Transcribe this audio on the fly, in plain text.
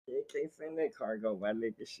Can't send that cargo, my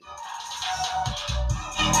nigga. Shit.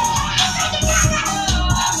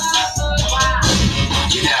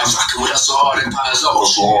 You're now rocking with us hard and Pazzo.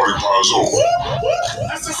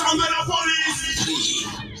 That's the sound of the police.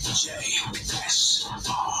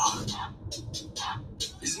 BJSR.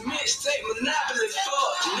 This mixtape monopoly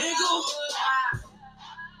fuck, nigga.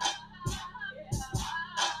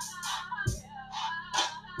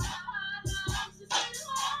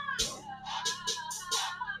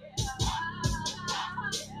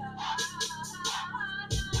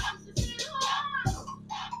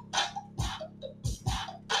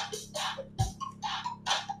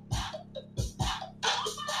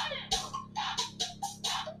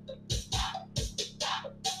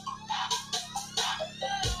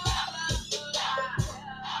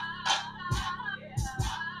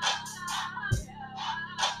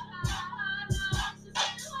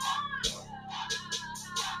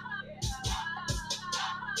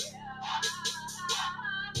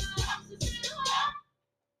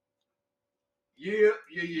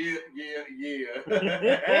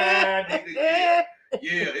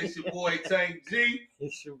 Yeah, it's your boy Tank G.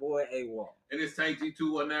 It's your boy AWOL. And it's Tank G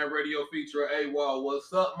 219 radio feature AWOL.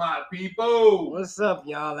 What's up, my people? What's up,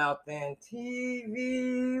 y'all out there in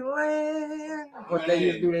TV land? What they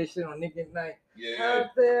used to do that shit on Nick at Night. Yeah.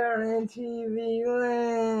 Out there in TV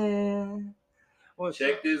land.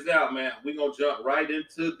 Check this out, man. We're going to jump right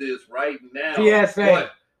into this right now. PSA.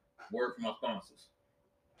 But word from my sponsors.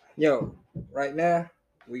 Yo, right now,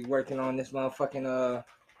 we working on this motherfucking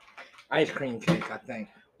ice cream cake, I think.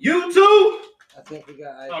 You too? I think we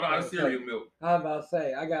got ice cream. Oh, no, cereal cake. milk. I was about to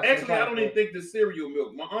say, I got. Actually, I don't even think the cereal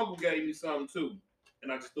milk. My uncle gave me some too,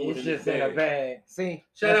 and I just threw it in just in a bag. See,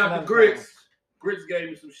 shout out to Grits. Grits gave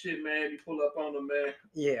me some shit, man. You pull up on them, man.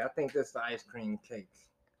 Yeah, I think that's the ice cream cakes.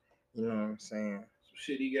 You know what I'm saying? Some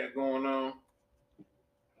shit he got going on.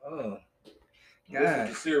 Oh. God. This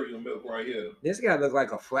is the cereal milk right here. This guy looks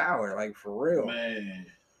like a flower, like for real. Man.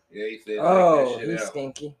 Yeah, he said oh, that shit he's out.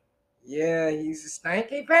 Stinky. Yeah, he's a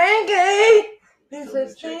stinky panky. He's a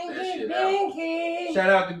stinky panky. Shout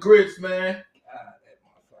out to Grits, man. God, that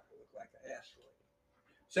motherfucker look like an asteroid.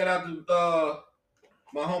 Shout out to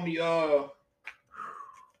my homie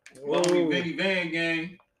Vinny Van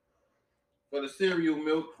Gang for the cereal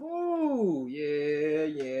milk. Ooh, yeah.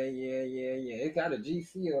 It got a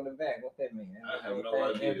GC on the back. What that mean? I have no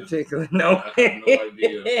idea. In particular, no. I have no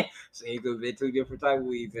idea. Seems to have been two different type of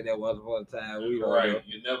weeds in that once upon a time. We don't right. know.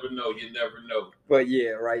 You never know. But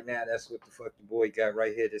yeah, right now that's what the fuck the boy got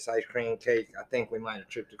right here. This ice cream cake. I think we might have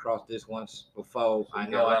tripped across this once before. So I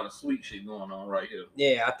know a lot of sweet shit going on right here.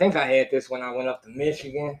 Yeah, I think I had this when I went up to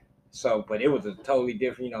Michigan. So, but it was a totally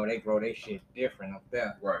different. You know, they grow their shit different up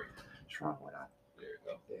there. Right. What's wrong with that? There you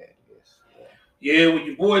go. Yeah, it is. Yeah, with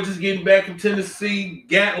your boy just getting back from Tennessee,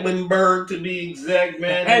 Gatlinburg to be exact,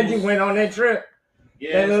 man. And you went on that trip.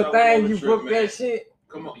 Yeah, that little thing, you booked that shit.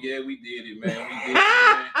 Come on, yeah, we did it, man. We did it,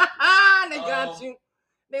 man. They got you.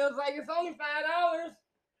 They was like, it's only $5.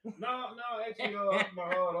 No, actually, my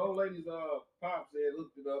the old lady's pop said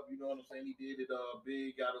hooked it up. You know what I'm saying? He did it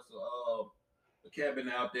big, got us a cabin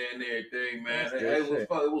out there and everything, man. It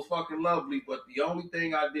was fucking lovely. But the only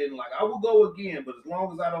thing I didn't like, I will go again, but as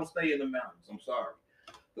long as I don't stay in the mountains, I'm sorry.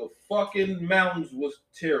 The fucking mountains was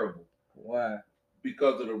terrible. Why?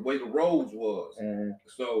 Because of the way the roads was. Mm-hmm.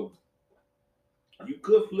 So you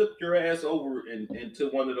could flip your ass over into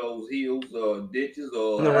one of those hills or ditches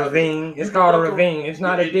or a ravine. It's called a ravine. It's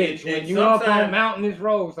not a ditch. When you up on mountainous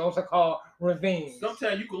roads, those are called ravines.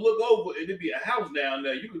 Sometimes you can look over and it'd be a house down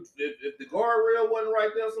there. You could, if the guardrail wasn't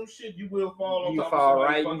right there, some shit, you will fall on top of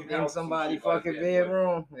somebody. You fall right in somebody's fucking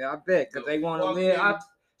bedroom. Yeah, I bet, because they want to live.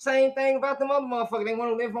 Same thing about the other motherfucker. They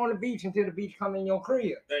want to live on the beach until the beach come in your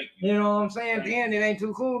crib. Thank you. You know what I'm saying? Then it ain't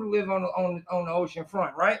too cool to live on the ocean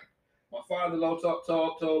front, right? My father-in-law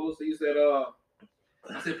told us. He said, I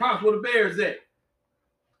said, Pops, where the bears at?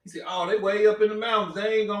 He said, oh, they way up in the mountains.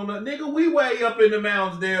 They ain't gonna, nigga, we way up in the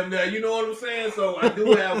mountains damn there. You know what I'm saying? So I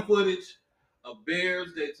do have footage of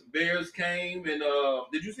bears. That some bears came and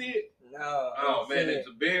did you see it? No. Oh man,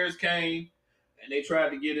 some bears came and they tried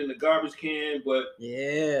to get in the garbage can, but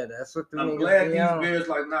yeah, that's what I'm glad these bears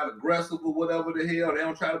like not aggressive or whatever the hell. They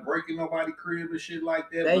don't try to break in nobody's crib and shit like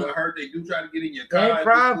that. But I heard they do try to get in your car. They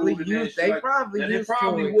probably used to it.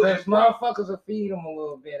 Because motherfuckers will feed them a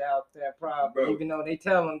little bit out there, probably. Bro. Even though they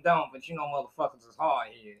tell them don't, but you know motherfuckers is hard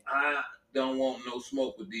here. I don't want no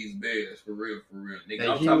smoke with these bears, for real. Nigga,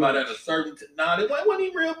 I'm talking about at a certain they wasn't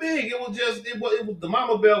even real big. It was just it was the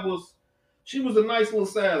mama bear was. She was a nice little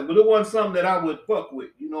size, but it wasn't something that I would fuck with.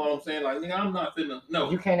 You know what I'm saying? Like, nigga, I'm not finna.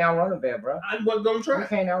 No, You can't outrun a bear, bro. I wasn't gonna try. You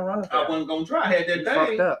can't outrun a bear. I wasn't gonna try. I had that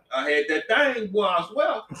thing. I had that thing, boy. I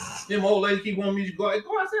swear. Them old lady keep wanting me to go. I said,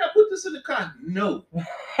 I put this in the car. No.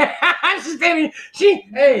 She's telling me,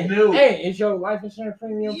 hey, is your life insurance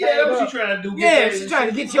premium? Yeah, that's what she trying to do. Yeah, she's trying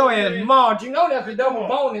to get your ass mauled. You know that's a double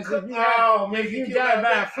bonus if you die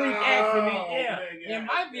by a freak accident. Yeah, it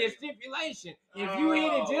might be a stipulation. If you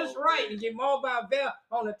hit it just right and get mauled by a bear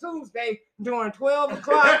on a Tuesday during 12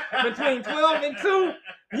 o'clock, between 12 and 2,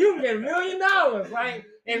 you can get $1 million. Like,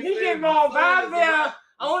 if you get mauled by a bear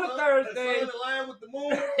on a Thursday, with the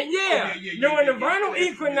moon. During the vernal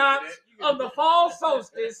equinox of the fall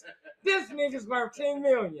solstice, this nigga's worth $10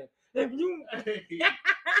 million. If you hey,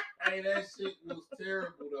 that shit was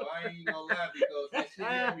terrible though. I ain't gonna lie, because that shit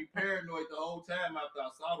had me paranoid the whole time after I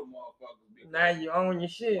saw the motherfuckers. Now you own your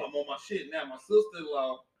shit. I'm on my shit now. My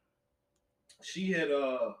sister-in-law, she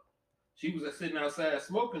was sitting outside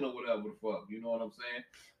smoking or whatever the fuck. You know what I'm saying?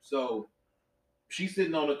 So she's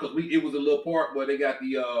sitting on it because it was a little park where they got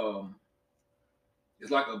the it's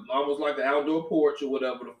like almost like an outdoor porch or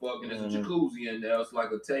whatever the fuck, and there's a jacuzzi in there. It's like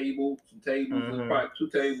a table, some tables, probably 2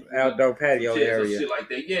 tables, outdoor patio area, shit like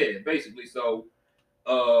that. Yeah, basically. So,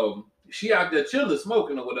 she out there chilling,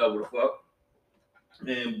 smoking or whatever the fuck,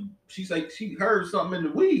 and she's like, she heard something in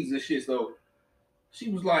the weeds and shit. So she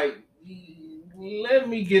was like, "Let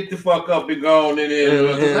me get the fuck up and go on in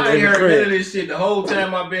there." I ain't heard none of this shit the whole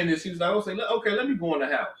time I've been there. She was like, "Okay, let me go in the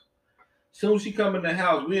house." Soon as she come in the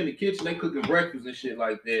house, we in the kitchen, they cooking breakfast and shit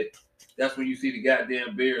like that. That's when you see the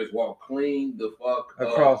goddamn bears walk clean the fuck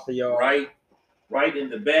across the yard. Right in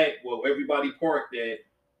the back where everybody parked at.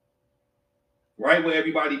 Right where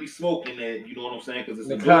everybody be smoking at, you know what I'm saying? Because it's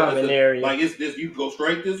the common area. Like it's this, you go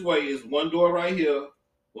straight this way. It's one door right here.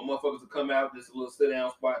 Where motherfuckers will come out, this little sit down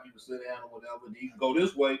spot, you can sit down or whatever. Then you can go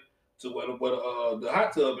this way to where the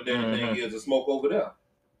hot tub and everything is, and smoke over there.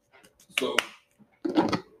 So.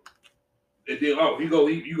 And then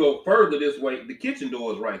you go further this way, the kitchen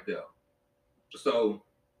door is right there. So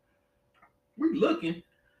we looking.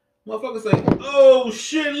 Motherfuckers say, "Oh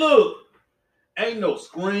shit, look. Ain't no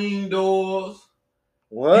screen doors."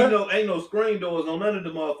 What? Ain't no screen doors on none of the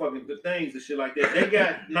motherfucking things and shit like that. They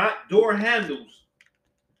got not door handles.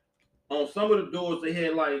 On some of the doors they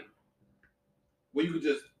had like where you could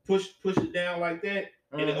just push it down like that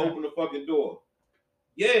and then open the fucking door.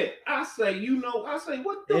 Yeah, I say,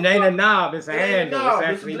 what the fuck? It ain't a knob, it's a handle. It's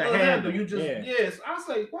actually the handle. You just, yes. I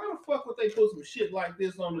say, why the fuck would they put some shit like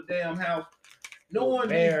this on the damn house? No one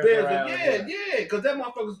needs bears. Yeah, because that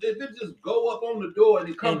motherfucker, if it just go up on the door and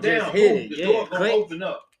it come down, boom, the door gonna open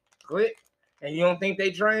up. Click. And you don't think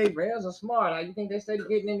they train? Bears are smart. Like, you think they started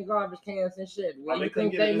getting in the garbage cans and shit? Well, you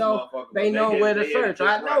think they know where to search?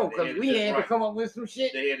 I know, because we had to come up with some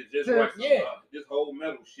shit. They had to just write this whole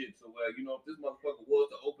metal shit. So, if this motherfucker was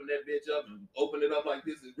to open that bitch up and open it up like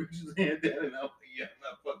this and reach his hand down, and I'm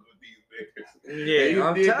not fucking with these bears. Yeah,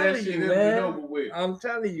 I'm telling you, man. I'm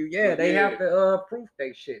telling you, they have to proof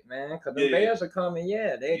they shit, man. Because the bears are coming,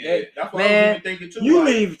 they that's what man, I was thinking too. You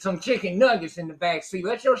leave some chicken nuggets in the back seat.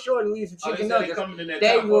 Let your shorty leave some chicken nuggets.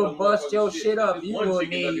 They will bust your shit up. You will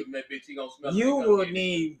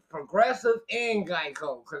need Progressive and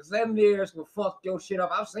Geico, because them bears will fuck your shit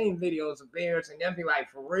up. I've seen videos of bears and them be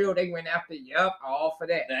like, for real, they went after all for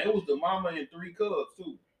that. Now it was the mama and 3 cubs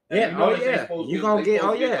too. And you gonna get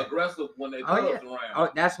aggressive when they cubs around. Oh,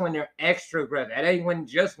 that's when they're extra aggressive. That ain't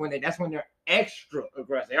that's when they're extra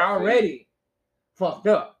aggressive. They're already fucked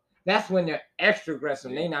up. That's when they're extra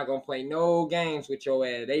aggressive. They not gonna play no games with your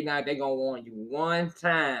ass. They gonna warn you one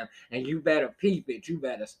time, and you better peep it. You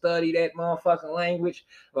better study that motherfucking language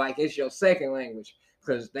like it's your second language,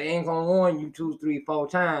 cause they ain't gonna warn you 2, 3, 4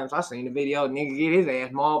 times. I seen the video, nigga get his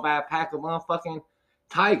ass mauled by a pack of motherfucking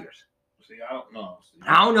tigers. See, I don't know.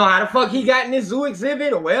 I don't know how the fuck he got in this zoo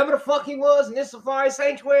exhibit or wherever the fuck he was in this safari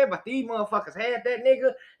sanctuary, but these motherfuckers had that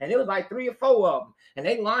nigga, and it was like 3 or 4 of them, and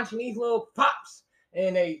they launching these little pops.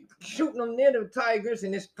 And they shooting them near the tigers,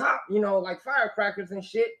 and it's pop, like firecrackers and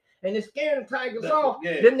shit, and it's scaring the tigers off.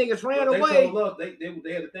 Yeah. Them niggas ran away.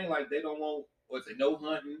 They had a thing like they don't want, no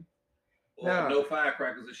hunting or no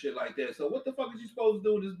firecrackers and shit like that. So what the fuck is you supposed to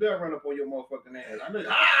do with this bear run up on your motherfucking ass? I know.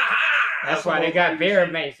 That's why they got bear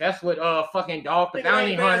mace. That's what fucking Dog the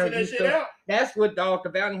Bounty Hunter used to. That's what Dog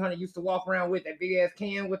the Bounty Hunter used to walk around with, that big ass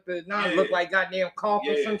can with the look like goddamn cough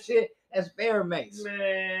or some shit. That's bear mace.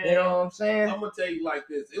 Man, you know what I'm saying? I'm gonna tell you like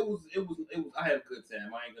this. It was. I had a good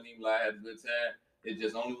time. I ain't gonna even lie. I had a good time. It's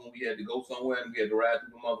just only when we had to go somewhere and we had to ride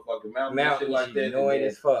through the motherfucking mountain and shit like that. Annoying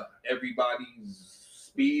as fuck. Everybody's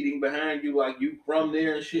speeding behind you like you from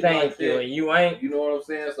there and shit Thank like you. that. And you ain't. You know what I'm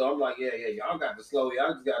saying? So I'm like, yeah, y'all got to slow.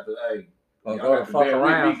 Y'all just got to, hey, Or y'all go got the to fuck bear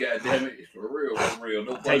around. with me, goddamn it. For real.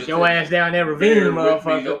 No pun Take your intended. ass down that Bear ravine, with me,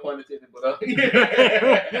 motherfucker. no pun intended,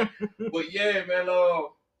 but yeah, man.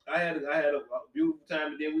 I had a beautiful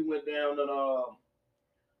time, and then we went down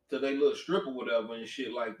to their little strip or whatever and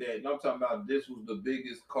shit like that. And I'm talking about this was the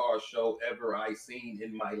biggest car show ever I seen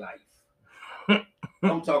in my life.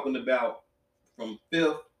 I'm talking about from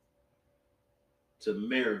 5th to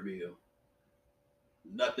Maryville.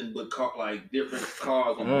 Nothing but like different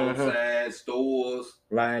cars on both sides, stores,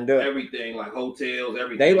 Lined up. everything, like hotels,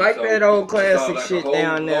 everything. They like So, that old classic like shit whole,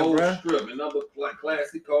 down there, whole bro. strip, and number like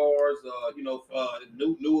classic cars,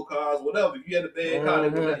 newer cars, whatever. If you had a bad car,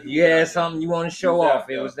 it was that You had something you want to show off,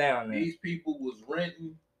 it was down there. These people was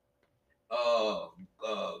renting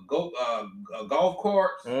golf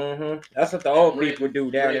carts. That's what the old people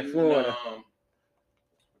do down in Florida.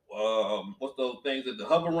 What's those things that the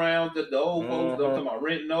hover rounds that the old folks? I'm talking about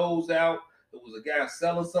renting those out. There was a guy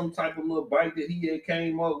selling some type of little bike that he had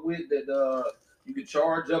came up with that you could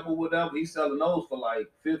charge up or whatever. He's selling those for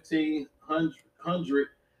like $1,500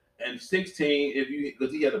 and $16 if you,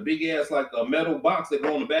 because he had a big ass like a metal box that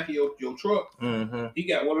go on the back of your truck. He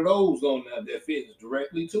got one of those on there that fits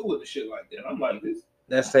directly to it and shit like that. I'm like, this.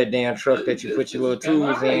 That's that damn truck that you put your little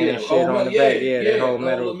tools in and shit on the back. Yeah, that whole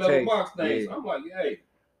metal box thing. So I'm like, hey,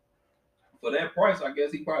 for that price, I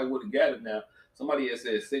guess he probably would have got it now. Somebody had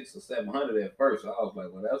said $600 or $700 at first. So I was like,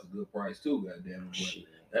 well, that's a good price too, goddamn it.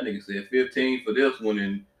 That nigga said 15 for this one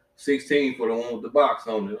and 16 for the one with the box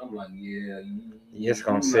on it. I'm like, yeah, it's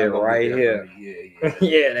gonna sit right here.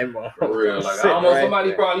 Yeah, that motherfucker. For real, like I don't know,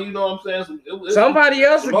 somebody probably, you know what I'm saying. Somebody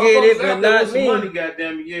else will get it, but not me. Money,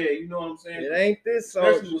 goddamn it, yeah, you know what I'm saying. It ain't this,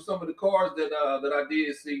 especially with some of the cars that I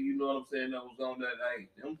did see, you know what I'm saying, that was on that.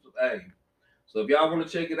 Hey. So if y'all want to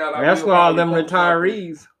check it out, that's for all them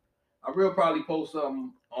retirees. I will probably post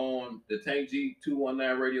something on the Tank G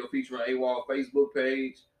 219 Radio featuring AWOL Facebook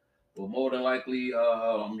page. But more than likely,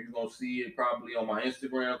 you're gonna see it probably on my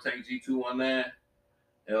Instagram, Tank G 219.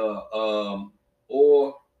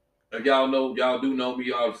 Or if y'all do know me,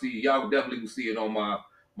 y'all definitely see it on my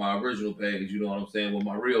original page. You know what I'm saying, with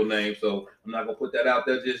my real name. So I'm not gonna put that out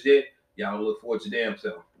there just yet. Y'all look forward to your damn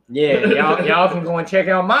self. Yeah, y'all can go and check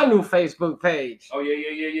out my new Facebook page. Oh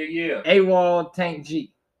yeah. AWOL Tank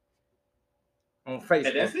G on Facebook.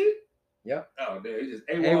 And that's it. Yep. Oh, there it's just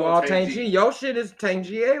AWOL Tank G. Your shit is Tank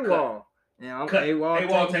G AWOL. Yeah, I'm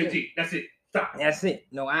AWOL Tank G. That's it. Stop. That's it.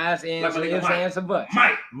 No eyes, ends, lips, hands, or butts.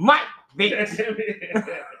 Mike. Bitch.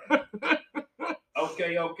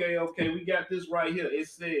 Okay. We got this right here. It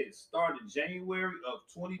says started January of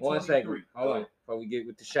 2023. 1 second. Hold on. Before we get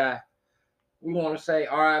with the shy. We want to say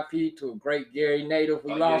RIP to a great Gary Native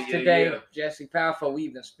we lost today. Yeah. Jesse Powell. Before we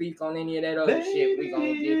even speak on any of that other shit, we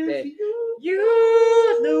gonna get that.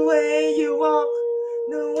 You, the way you walk,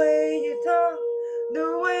 the way you talk,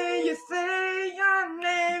 the way you say your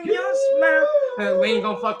name, your smile. We ain't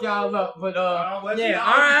gonna fuck y'all up, but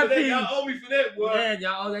yeah, RIP. Y'all owe me for that, boy. Yeah,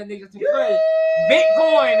 y'all owe that nigga some credit.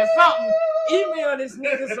 Bitcoin or something. Email this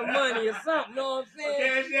nigga some money or something. Know what I'm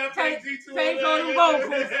saying? Take on the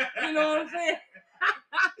vocals. You know what I'm saying?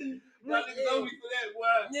 Y'all niggas owe me for that,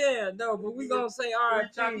 boy. Yeah, no, but we gonna say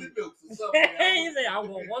RIP. Chocolate milks or something. He said, I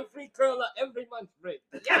want one free curler every month break.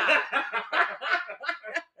 Yeah.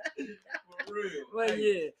 For real. But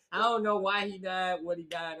yeah, I don't know why he died, what he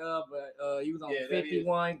died of, but he was on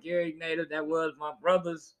 51. Gary Native, that was my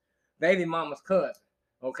brother's baby mama's cousin.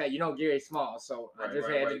 Okay, you know Gary Small, so I just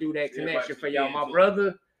had to do that connection for y'all. My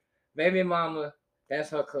brother, baby mama,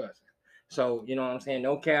 that's her cousin. So, you know what I'm saying?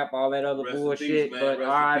 No cap, all that other bullshit. But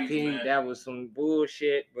RIP, that was some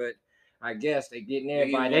bullshit. But I guess they getting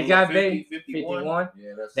everybody. They got Betty 51.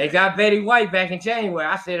 Yeah, they got Betty White back in January.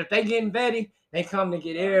 I said if they getting Betty, they come to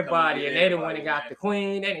get everybody. And they the one that got the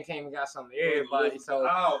queen. They done came and got some of everybody. So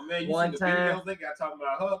one time they got talking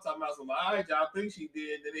about her, talking about some I think she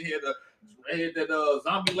did. Then they had that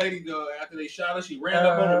zombie lady after they shot her, she ran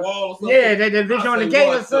up on the wall or something. Yeah, that bitch on the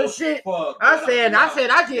gate or some shit. I said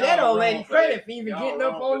I give that old lady credit for even getting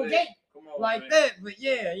up on the gate like that. But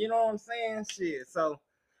yeah, you know what I'm saying? Shit. So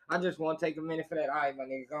I just want to take a minute for that. All right, my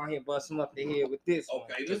nigga, go ahead and bust him up the head with this.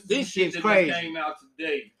 Okay, this shit's crazy. Came out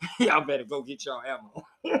today. Y'all better go get y'all ammo.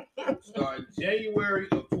 Starting January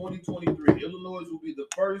of 2023, Illinois will be the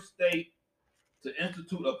first state to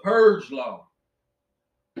institute a purge law.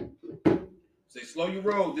 Say, slow your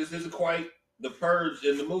roll. This isn't quite the purge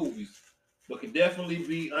in the movies, but can definitely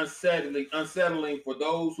be unsettling for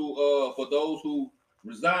those who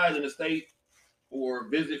reside in the state or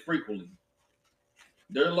visit frequently.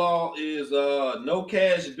 Their law is no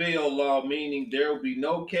cash bail law, meaning there will be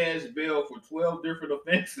no cash bail for 12 different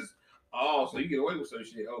offenses. Oh, so you get away with some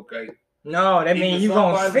shit. Okay. No, that Even mean you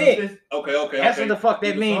gonna somebody's sit. offense- Okay. That's what the fuck that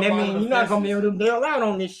Even mean. That somebody's mean you're not gonna be able offenses- to bail out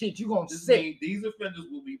on this shit. You gonna This sit. means these offenders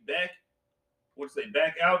will be back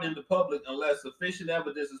out in the public unless sufficient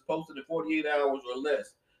evidence is posted in 48 hours or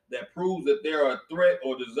less that proves that they are a threat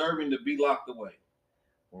or deserving to be locked away.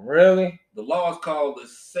 Really? The law is called the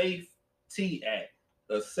SAFE-T Act.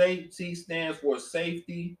 The SAFE-T stands for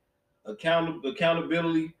safety,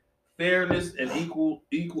 accountability, fairness, and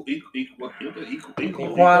equality.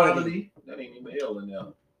 That ain't even L in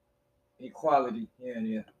there. Equality.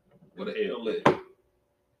 Yeah. What the L is?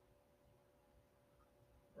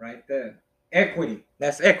 Right there. Equity.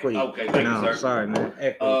 That's equity. Okay, thank you, sir. Sorry, man.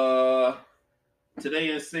 Equity. Today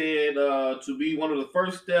it said to be one of the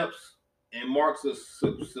first steps and marks a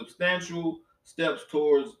substantial steps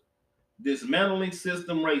towards dismantling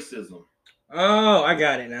system racism. Oh, I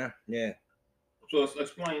got it now. Yeah. So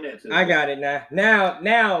explain that to me. I got it now.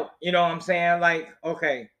 Now, you know what I'm saying? Like,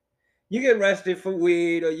 okay, you get arrested for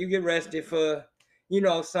weed or you get arrested for,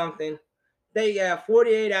 something. They have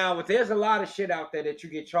 48 hours. There's a lot of shit out there that you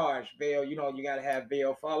get charged bail. You got to have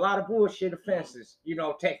bail for a lot of bullshit offenses,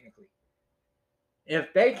 technically.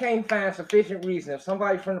 If they can't find sufficient reason, if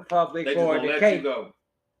somebody from the public they or just the let case, you go.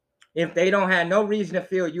 If they don't have no reason to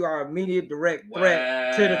feel you are immediate direct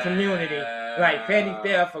threat to the community, like petty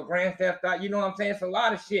theft or grand theft, you know what I'm saying? It's a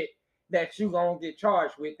lot of shit that you gonna get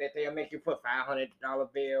charged with that they'll make you put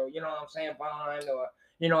 $500 bail, you know what I'm saying, bond, or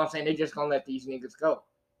you know what I'm saying, they just gonna let these niggas go.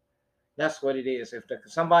 That's what it is. If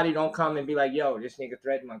somebody don't come and be like, yo, this nigga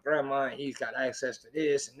threatened my grandma and he's got access to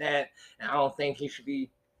this and that, and I don't think he should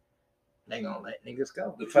be, they gonna let niggas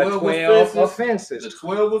go. The 12 offenses. The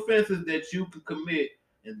 12 offenses that you could commit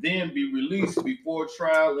and then be released before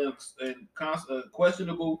trial and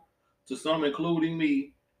questionable to some, including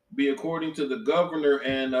me, be according to the governor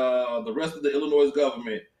and the rest of the Illinois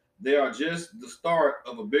government. They are just the start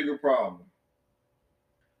of a bigger problem.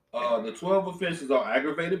 The 12 offenses are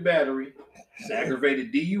aggravated battery,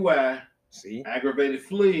 aggravated DUI, aggravated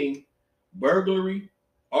fleeing, burglary,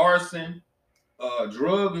 arson,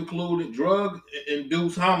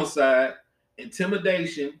 drug-induced homicide,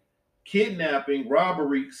 intimidation, kidnapping,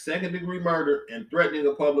 robbery, second-degree murder, and threatening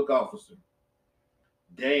a public officer.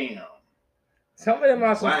 Damn. Some of them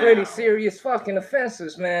are some pretty serious fucking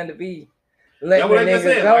offenses, man, to be letting like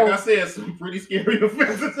niggas go. Like I said, some pretty scary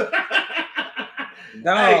offenses.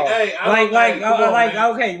 No. Hey,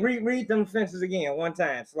 okay, read them offenses again one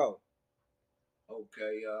time, slow.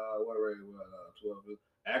 Okay, 12.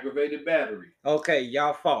 Aggravated battery. Okay,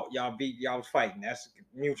 y'all fought. Y'all was fighting. That's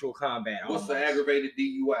mutual combat. What's the aggravated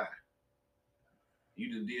DUI?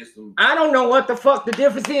 You just did some. I don't know what the fuck the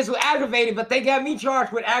difference is with aggravated, but they got me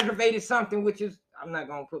charged with aggravated something, which is, I'm not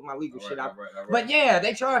gonna put my legal shit out. All right. But yeah,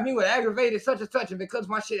 they charged me with aggravated such and such, and because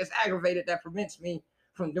my shit is aggravated, that prevents me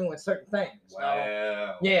from doing certain things.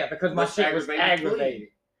 Wow. So, yeah, because my shit was aggravated.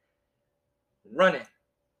 Running.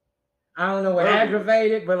 I don't know what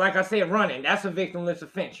aggravated, but like I said, running. That's a victimless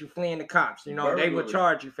offense. You fleeing the cops. They would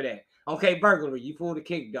charge you for that. Okay, burglary. You pulled a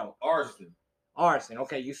kick though. Arson.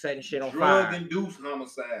 Okay, you setting shit on fire. Drug-induced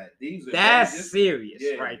homicide. That's serious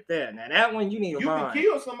right there. Now that one you need a bond. You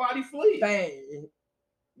can kill somebody flee.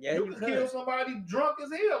 Yeah, you can kill somebody drunk as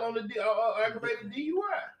hell on the aggravated DUI.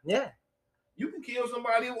 Yeah. You can kill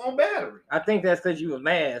somebody on battery. I think that's because you were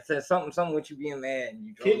mad. It says something with you being mad and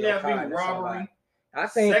you kidnapping, robbery. I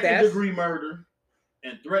think second-degree murder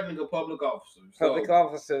and threatening a public officer.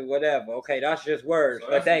 Officer, whatever. Okay, that's just words.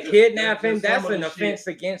 But that kidnapping, that's an offense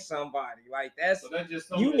against somebody. Like that's just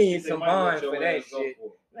you need some bond for that shit.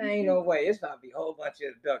 There ain't no way. It's about to be a whole bunch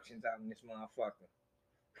of abductions out in this motherfucker.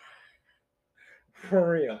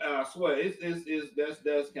 For real. I swear,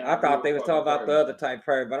 that's kind of. I thought they was talking about the other type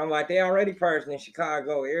purge, but I'm like, they already purged in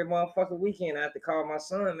Chicago. Every motherfucking weekend, I have to call my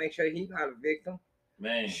son, make sure he's not a victim.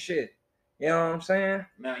 Man, shit. You know what I'm saying?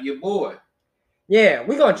 Now your boy. Yeah,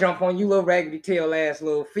 we gonna jump on you little raggedy tail ass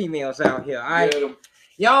little females out here. All right,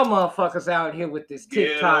 y'all motherfuckers out here with this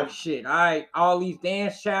TikTok shit. All right, all these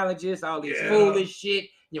dance challenges, all these foolish shit.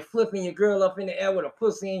 You're flipping your girl up in the air with a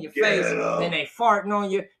pussy in your face, and they farting on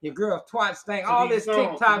you. Your girl twat stank. All this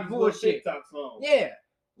TikTok bullshit. Yeah,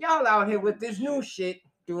 y'all out here with this new shit,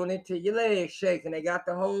 doing it till your legs shake, and they got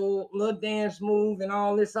the whole little dance move and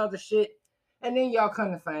all this other shit. And then y'all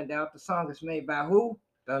come to find out the song is made by who?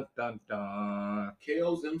 Dun dun dun.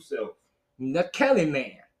 Kells himself. The Kelly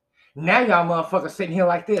Man. Now y'all motherfuckers sitting here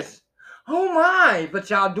like this. Oh my,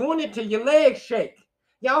 but y'all doing it till your legs shake.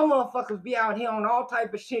 Y'all motherfuckers be out here on all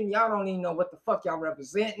type of shit and y'all don't even know what the fuck y'all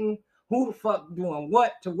representing, who the fuck doing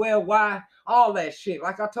what to where, why, all that shit.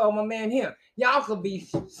 Like I told my man here, y'all could be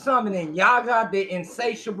summoning y'all got the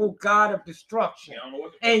insatiable god of destruction,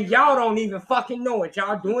 and y'all don't even fucking know it.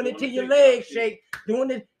 Y'all doing it till your legs shake,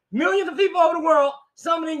 doing it. Millions of people over the world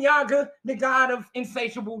summoning Yaga, the god of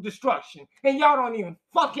insatiable destruction, and y'all don't even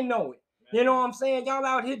fucking know it. You know what I'm saying? Y'all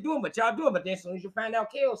out here doing, but y'all do it. But then as soon as you find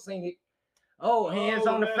out Kel sing it, oh, hands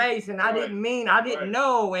on the face, and I didn't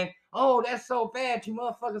know, and oh, that's so bad. You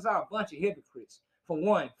motherfuckers are a bunch of hypocrites. For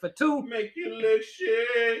one, for two, make you look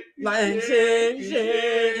shake, like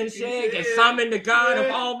shake, and summon the god of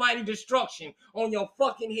almighty destruction on your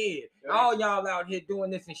fucking head. All y'all out here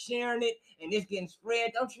doing this and sharing it, and it's getting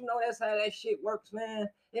spread. Don't you know that's how that shit works, man?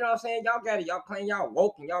 You know what I'm saying? Y'all got it. Y'all claim y'all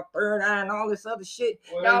woke and y'all third eye and all this other shit.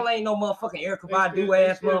 Well, y'all ain't no motherfucking Erykah Badu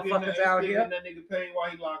ass motherfuckers out here. That nigga paid while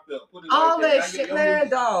he locked up. All like that shit, man,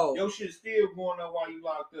 dog. Your shit still going up while you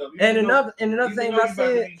locked up. And another thing I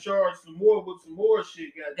said, you charged some more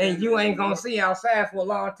shit. And you ain't gonna see outside for a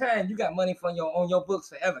long time. You got money on your books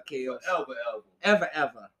forever, Kel. Ever.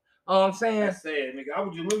 I'm saying. That's sad, nigga. I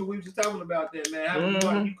was just remember we was just talking about that, man.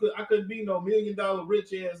 I couldn't be no $1 million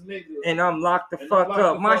rich ass nigga. And I'm locked the fuck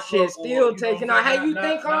up. My shit still taking out. How you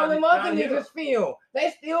think all them other niggas feel?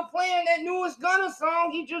 They still playing that newest Gunna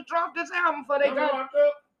song. He just dropped this album for they got locked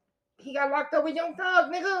up. He got locked up with Young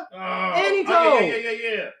Thug, nigga. And he told.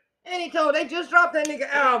 Yeah. And he told they just dropped that nigga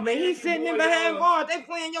album. And he's sitting in behind bars. They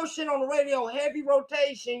playing your shit on the radio. Heavy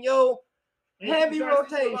rotation, yo. Heavy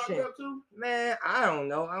rotation. Man, I don't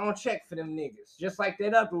know. I don't check for them niggas. Just like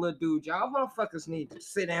that other little dude. Y'all motherfuckers need to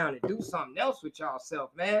sit down and do something else with y'all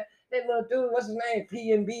self, man. That little dude, what's his name?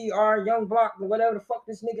 PNB, Young Block, or whatever the fuck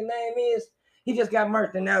this nigga name is. He just got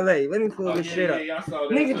murked in LA. Let me pull this shit up. I saw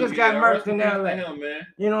that nigga just got murked in LA. Him, man.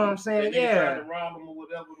 You know what I'm saying? Yeah. Tried to rob him or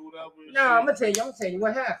whatever. No, I'm gonna tell you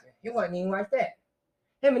what happened. It wasn't even like that.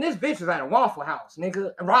 Him and this bitch was at a Waffle House,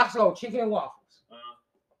 nigga. Roscoe Chicken and Waffles.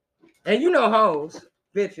 And you know hoes,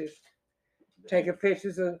 bitches, taking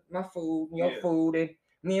pictures of my food, food, and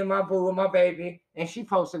me and my boo and my baby, and she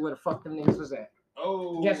posted where the fuck them niggas was at.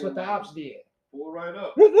 Oh. Guess what the ops did? Pull right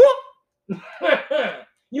up. Whoop, whoop.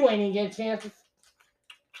 You ain't even get a chance to.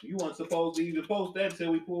 You weren't supposed to even post that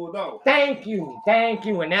until we pulled off. Thank you.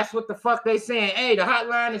 And that's what the fuck they saying. Hey, the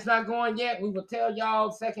hotline is not going yet. We will tell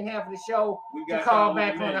y'all second half of the show to call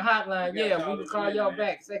back on the hotline. We will call y'all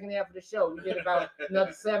back second half of the show. We get about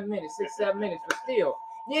another 7 minutes, 6-7 minutes, but still,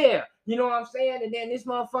 yeah, you know what I'm saying. And then this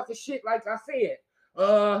motherfucking shit, like I said,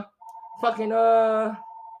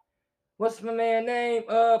 what's my man name?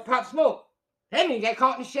 Pop Smoke. That nigga got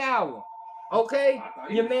caught in the shower. Okay,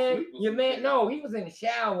 your man, no, he was in the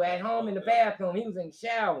shower at home in the bathroom. He was in the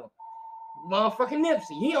shower. Motherfucking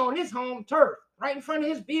Nipsey, he on his home turf, right in front of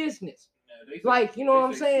his business. Yeah, you know what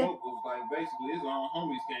I'm saying? Smoke was like basically his own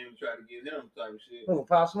homies came to try to get him type of shit. Oh,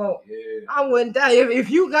 Pop Smoke? Yeah. I wouldn't die. If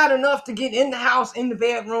you got enough to get in the house, in the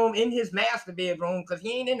bedroom, in his master bedroom, because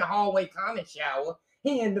he ain't in the hallway common shower.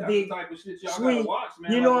 He in the big, type of shit y'all sweet, gotta watch,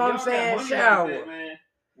 man. You know what I'm saying, shower. Like that, man.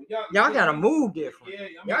 Y'all gotta move different. Yeah,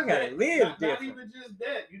 y'all gotta live different. Not even just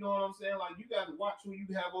that, you know what I'm saying? Like you gotta watch who you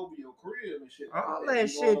have over your crib and shit. All that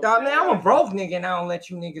shit, dog. Man, I'm a broke nigga and I don't let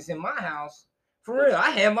you niggas in my house. For real. I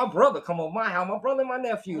had my brother come over my house, my brother and my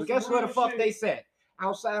nephew. Guess where the fuck they sat?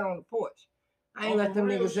 Outside on the porch. I ain't let them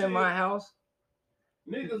niggas in my house.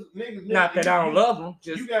 Niggas. Not that I don't love them.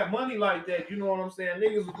 Just you got money like that, you know what I'm saying?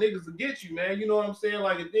 Niggas will get you, man. You know what I'm saying?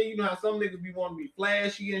 Like, and then you know how some niggas be wanting to be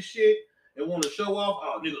flashy and shit. They want to show off.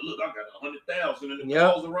 Oh, nigga, look, I got 100,000 in the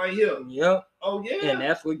closet right here. Yep. Oh yeah. And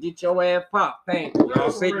that's what get your ass popped. Thank you.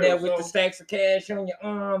 Y'all sitting there with the stacks of cash on your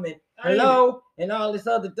arm and hello and all this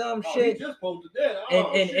other dumb shit. He just posted that.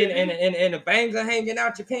 And the banger hanging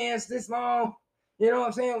out your pants this long. You know what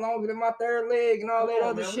I'm saying? Longer than my third leg and all that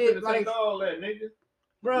other shit. Like all that, nigga.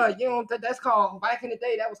 Bro, you know that's called back in the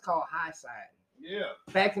day. That was called high side. Yeah.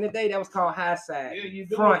 Back in the day, that was called high side. Yeah, you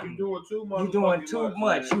doing too much. You doing too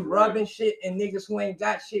much. You rubbing shit in niggas who ain't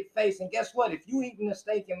got shit face. And guess what? If you eating a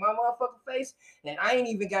steak in my motherfucking face, and I ain't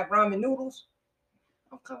even got ramen noodles,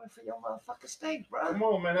 I'm coming for your motherfucking steak, bro. Come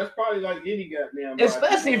on, man. That's probably like any goddamn.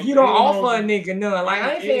 Especially if you don't offer a nigga none. Like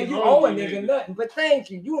I ain't saying you owe a nigga nothing, but thank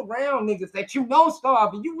you. You around niggas that you know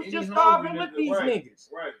starving. You was just starving with these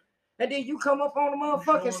niggas. Right. And then you come up on the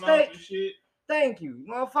motherfucking steak. Thank you,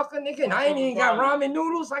 motherfucker, nigga. And I ain't even got ramen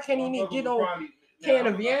noodles. I can't even get no can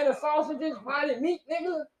of Vienna sausages, potted meat, nigga.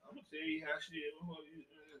 I'm gonna tell you how shit.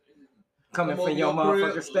 Coming for your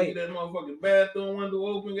motherfucking steak. Leave that motherfucking bathroom window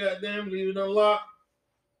open, goddamn, leave it unlocked.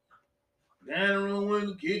 Dining room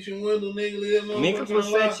window, kitchen window, nigga, leave that motherfucking niggas will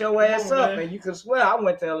set your ass up, and you can swear I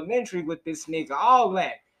went to elementary with this nigga, all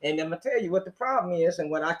that. And I'm gonna tell you what the problem is, and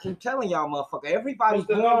what I keep telling y'all, motherfucker. Everybody's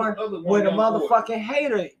What's the born other with a one for it? motherfucking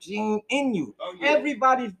hater gene in you. Oh, yeah.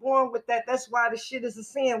 Everybody's born with that. That's why the shit is a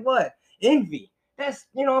sin. What? Envy. That's,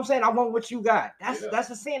 you know what I'm saying? I want what you got. That's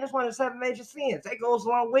a sin. That's one of the 7 major sins. That goes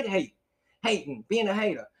along with hate. Hating, being a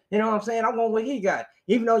hater. You know what I'm saying? I want what he got.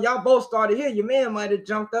 Even though y'all both started here, your man might have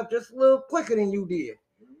jumped up just a little quicker than you did.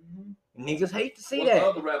 Mm-hmm. Niggas hate to see What's that. the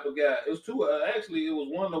other rapper guy? It was two. Actually, it was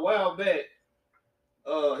one a while back.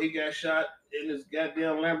 He got shot in his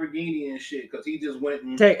goddamn Lamborghini and shit because he just went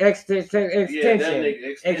and take extension. Yeah, that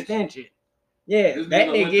nigga, extension. Yeah, This that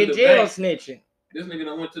nigga went nigga to the jail bank. snitching. This nigga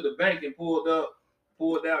done went to the bank and pulled out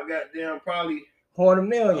goddamn probably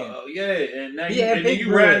 $250,000. Yeah, and now Yeah, and then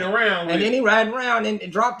you riding around with and then he riding around in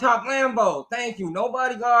drop top Lambo. Thank you. No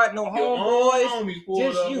bodyguard, no homeboys. Homies pulled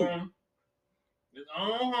just up you. on him. His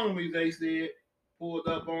own homies, they said, pulled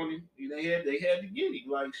up on him. They had to get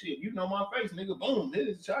him. Like, shit, you know my face, nigga. Boom, they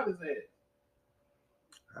just shot his ass.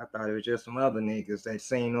 I thought it was just some other niggas that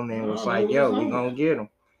seen him and was No, like, it yo, was we homies. gonna get him.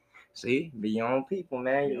 See, be your own people,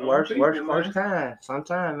 man. Be your own Worst people, time.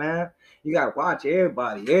 Sometime, man. You gotta watch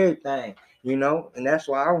everybody, everything. You know, and that's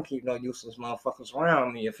why I don't keep no useless motherfuckers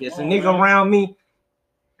around me. If it's a nigga around me,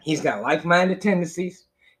 he's got like-minded tendencies.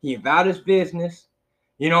 He about his business.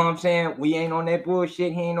 You know what I'm saying? We ain't on that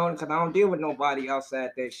bullshit. He ain't on it because I don't deal with nobody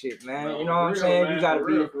outside that shit, man. No, you know what I'm real, saying? man, You gotta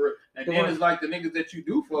be. for real. And then it's like the niggas that you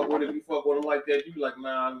do fuck with. If you fuck with them like that, you be like,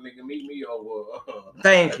 nah, nigga, meet me over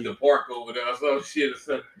Thank at you. the park over there or some shit or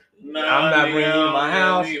something. Nah, I'm not nigga, bringing you to my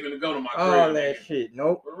house. You ain't even go to my crib. All that nigga. shit.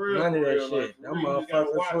 Nope. For real, None of that for real, shit. like, Them you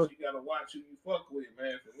motherfuckers. You gotta watch who you fuck with,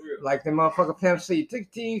 man. For real. Like the motherfucker Pimp C.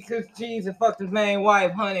 Took cheese and fucked his main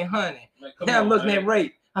wife, honey. Man, Now I'm looking man. at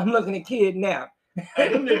rape. I'm looking at kidnap. Hey,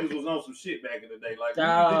 them niggas was on some shit back in the day. Like, did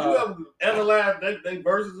you ever analyze they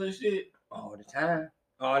verses and shit? All the time.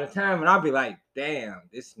 And I'll be like, damn,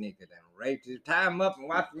 this nigga done raped his time up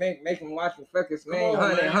and make him watch him fuck his man,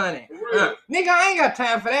 honey. Nigga, I ain't got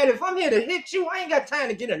time for that. If I'm here to hit you, I ain't got time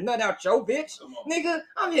to get a nut out your bitch. Nigga,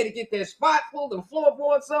 I'm here to get that spot, pull them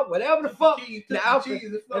floorboards up, whatever the fuck. The outfit,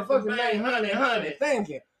 and fucking man, honey. Thank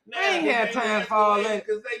you. I ain't had time for all that.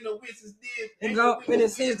 Because they know witches did. And go when it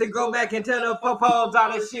seems to go back and tell the popos all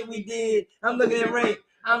that shit we did. I'm looking at rape.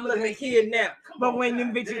 I'm looking at kidnap. But when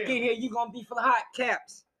them bitches get here, you gonna be full of hot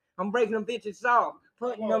caps. I'm breaking them bitches off,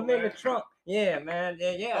 putting them in the trunk. Yeah, man.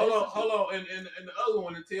 Yeah. Hold on. And the other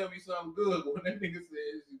one to tell me something good. When that nigga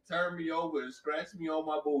says he turned me over and scratched me on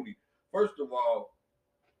my booty. First of all,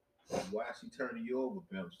 why she turning you over,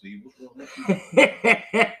 Pimp C? What's wrong with you?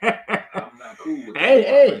 I'm not cool with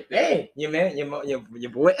that. Hey, your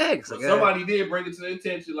boy X. So somebody did bring it to their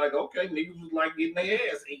attention, like, okay, niggas was like getting their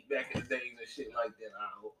ass ate back in the days and shit like that.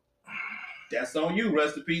 That's on you.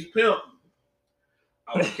 Rest in peace, Pimp.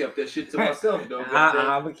 I would have kept that shit to myself, though.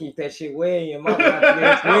 I would keep that shit way in my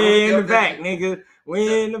mouth. Way in the back, nigga.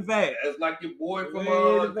 Way in the back. That's like your boy from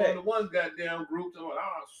the one goddamn group.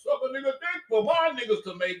 I'll suck a nigga dick for my niggas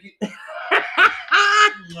to make it.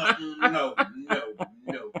 No.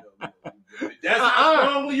 That's how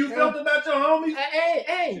strongly you felt about your homies?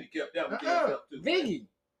 Hey. She kept that one to yourself, too. Viggy.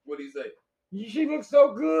 What'd he say? She looks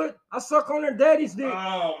so good. I suck on her daddy's dick.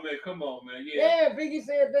 Oh, man, come on, man. Yeah, Biggie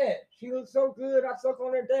said that. She looks so good. I suck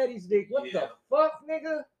on her daddy's dick. What the fuck,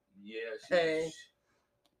 nigga? Yeah,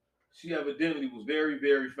 she evidently was very,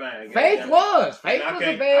 very fine. Faith was a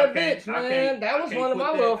bad bitch, man. That was one of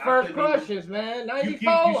my little first crushes, man.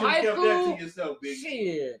 94, high school. That to yourself, Biggie.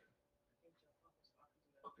 Shit.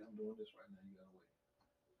 Okay, I'm doing this right now. You gotta wait.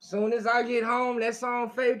 Soon as I get home, that song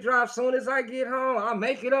Faith drops. Soon as I get home, I'll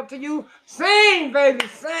make it up to you. Sing, baby,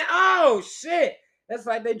 sing. Oh, shit. That's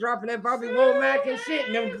like they dropping that Bobby Womack and shit.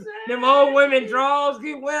 And them old women draws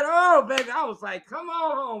get wet. Oh, baby. I was like, come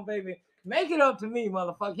on home, baby. Make it up to me,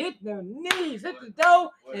 motherfucker. Hit the knees. Hit the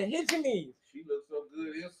dough and hit your knees. She looks so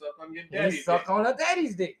good, he'll suck on your daddy's dick. He suck on her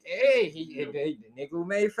daddy's dick. Hey, the nigga who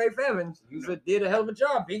made Faith Evans, you did a hell of a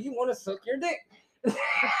job. Biggie want to suck your dick.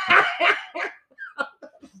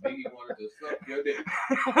 Biggie wanted to suck your dick.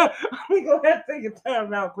 We gonna have to take a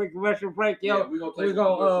time out, quick commercial break, yo. Yeah, we gonna take a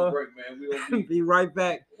commercial break, man. We gonna be right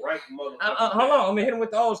back. Right, motherfucker. Hold on, I'm gonna hit him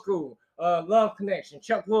with the old school. Love Connection,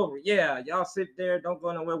 Chuck Woolery. Yeah, y'all sit there. Don't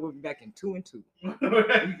go nowhere. We'll be back in 2 and 2.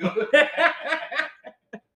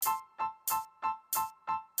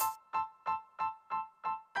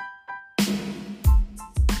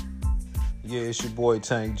 Yeah, it's your boy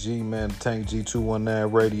Tank G, man. Tank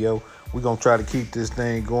G219 Radio. We're going to try to keep this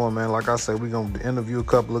thing going, man. Like I said, we're going to interview a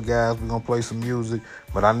couple of guys. We're going to play some music.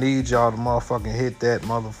 But I need y'all to motherfucking hit that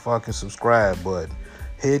motherfucking subscribe button.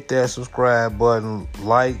 Hit that subscribe button.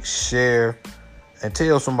 Like, share, and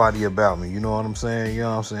tell somebody about me. You know what I'm saying? You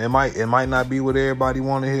know what I'm saying? It might not be what everybody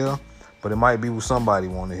want to hear, but it might be what somebody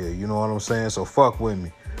want to hear. You know what I'm saying? So fuck with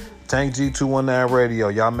me. Tank G219 Radio.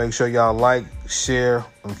 Y'all make sure y'all like, share,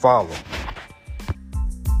 and follow.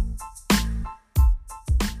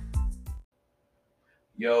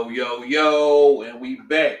 Yo, and we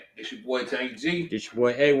back. It's your boy Tank G. It's your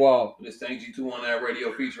boy AWOL. This Tank G219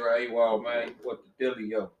 Radio feature AWOL, man. What the dilly,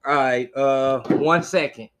 yo? All right, 1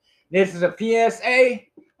 second. This is a PSA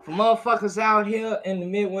for motherfuckers out here in the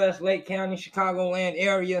Midwest, Lake County, Chicagoland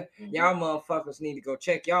area. Y'all motherfuckers need to go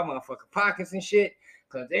check y'all motherfucking pockets and shit,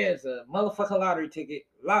 because there's a motherfucking lottery ticket,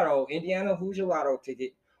 Indiana Hoosier Lotto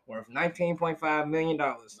ticket, worth $19.5 million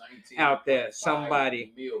out there.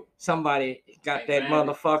 Somebody got that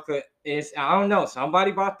motherfucker. I don't know.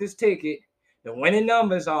 Somebody bought this ticket. The winning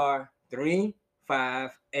numbers are 3,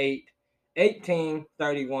 5, 8, 18,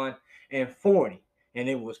 31, and 40. And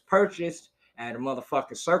it was purchased at a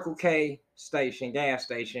motherfucking Circle K gas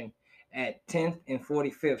station at 10th and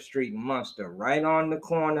 45th Street in Munster, right on the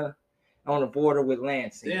corner, on the border with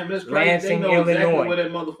Lansing. Damn, that's crazy. Lansing, they know Illinois. Exactly where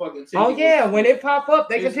that motherfucking ticket Oh yeah, was. when it pop up,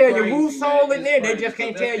 they can tell you who crazy, sold man. it there. It's They crazy. just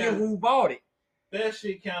can't So tell that you kinda- who bought it. That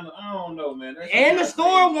shit kind of, I don't know, man. And the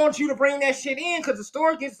store wants you to bring that shit in because the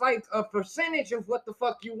store gets like a percentage of what the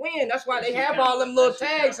fuck you win. That's why they have all them little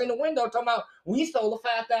tags in the window talking about we sold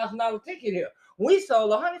a $5,000 ticket here. We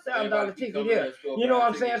sold a $100,000 ticket here. You know what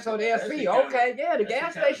I'm saying? So they'll see, okay, yeah, the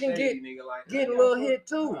gas station get a little hit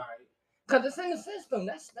too. Cause it's in the system.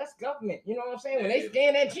 That's government. You know what I'm saying? When they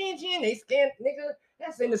scan that chin, they scan, nigga.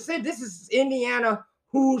 That's in the city. This is Indiana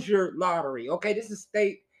Hoosier Lottery. Okay, this is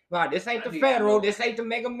state. Like, this ain't the federal. This ain't the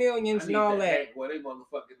Mega Millions and all that. Boy, they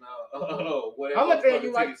motherfucking I'm gonna tell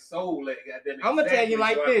you like soul that goddamn. I'm gonna tell you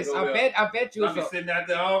like this. I bet you I'll be sitting out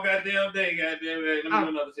there all goddamn day, goddamn. Let me do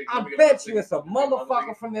another ticket. I bet you it's a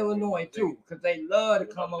motherfucker from Illinois too, because they love to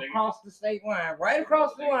come across the state line, right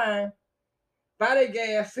across the line, buy their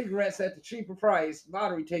gas, cigarettes at the cheaper price,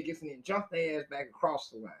 lottery tickets, and then jump their ass back across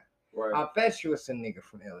the line. Right. I bet you it's a nigga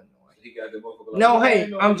from Illinois. He got the motherfucker. No,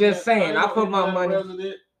 hey, I'm just saying. I put my money.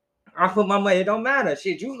 It don't matter.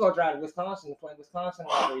 Shit, you go drive to Wisconsin to play Wisconsin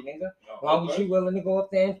lottery, nigga. As long as you willing to go up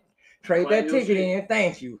there and trade that ticket in,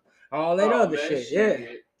 thank you. All that other shit, yeah.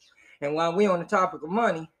 And while we on the topic of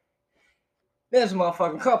money, there's a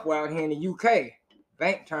motherfucking couple out here in the UK.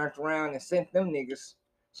 Bank turned around and sent them niggas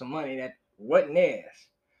some money that wasn't theirs.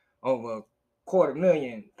 Over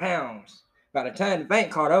 £250,000. By the time the bank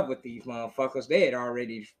caught up with these motherfuckers, they had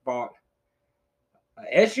already bought an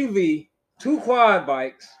SUV, 2 quad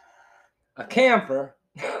bikes, a camper,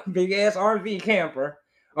 big ass RV camper,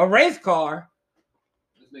 a race car.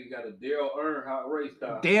 This nigga got a Dale Earnhardt race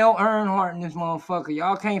car. Dale Earnhardt in this motherfucker.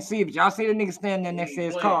 Y'all can't see it, but y'all see the nigga standing there next to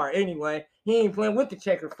his car. Anyway, he ain't playing with the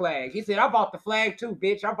checkered flag. He said, I bought the flag too,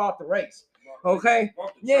 bitch. I bought the race. Okay?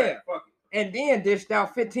 Yeah. And then dished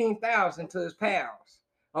out $15,000 to his pals.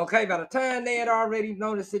 Okay, by the time they had already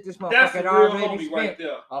noticed it, this motherfucker had already spent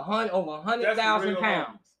over 100,000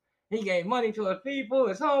 pounds. He gave money to his people,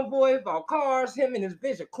 his homeboys, bought cars, him and his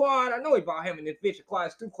bitch a quad. I know he bought him and his bitch a quad.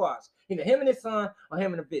 It's 2 quads. Either him and his son or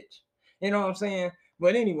him and a bitch. You know what I'm saying?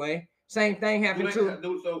 But anyway, same thing happened too.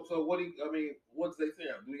 So what's they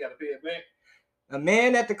saying? Do we got to pay it back? A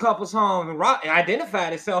man at the couple's home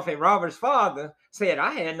identified himself as Robert's father, said,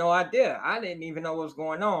 I had no idea. I didn't even know what was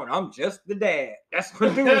going on. I'm just the dad. That's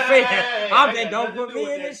what dude was saying. I'm just don't put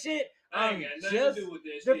me in this shit. I'm just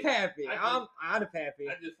the pappy. I'm the pappy.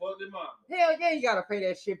 I just fucked him up. Hell yeah, you gotta pay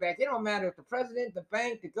that shit back. It don't matter if the president, the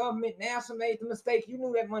bank, the government, NASA made the mistake. You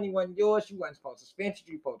knew that money wasn't yours. You wasn't supposed to spend it.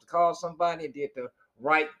 You were supposed to call somebody and did the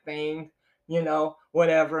right thing. You know,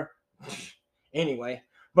 whatever. Anyway.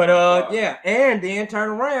 But yeah, and then turn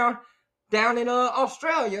around down in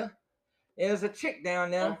Australia. There's a chick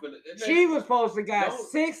down there. She was supposed to got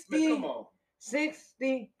 60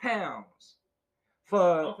 pounds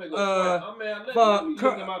for my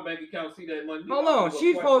bank account, see that money. Hold on,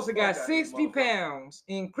 she's supposed to got 60 pounds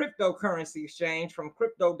in cryptocurrency exchange from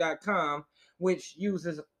crypto.com, which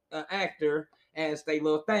uses an actor as they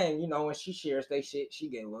little thing, you know, when she shares they shit, she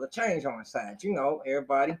get a little change on the side, you know,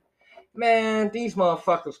 everybody. Man, these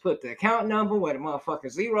motherfuckers put the account number where the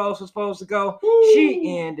motherfucking zeros was supposed to go. Woo.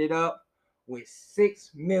 She ended up with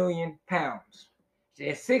 6 million pounds.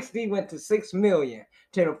 At 60 went to 6 million,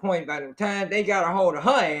 to the point by the time they got a hold of her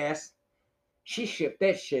ass, she shipped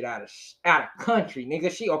that shit out of country,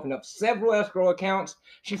 nigga. She opened up several escrow accounts.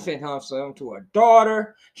 She sent some to her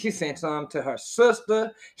daughter. She sent some to her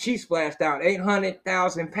sister. She splashed out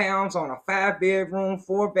 800,000 pounds on a 5-bedroom,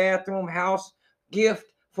 4-bathroom house gift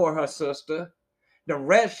for her sister. The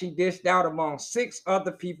rest she dished out among 6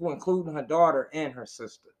 other people, including her daughter and her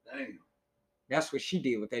sister. Damn. That's what she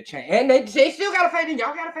did with that chain. And they still gotta pay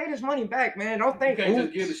y'all gotta pay this money back, man. Don't You think can't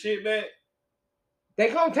just give the shit back. they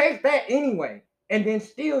gonna take that anyway. And then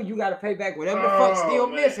still you gotta pay back whatever the fuck's still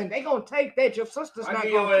missing. They gonna take that. Your sister's I not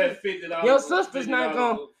give gonna your ass $50. Your sister's not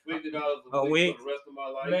gonna $50 a week for the rest of my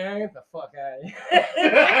life. man, get the fuck out of here.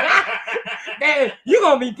 Man, you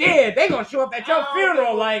gonna be dead. They gonna show up at your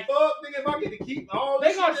funeral like fuck, nigga, if I get to keep all they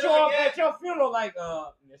this gonna shit show up that I at your funeral like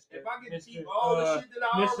if I get to keep all the shit that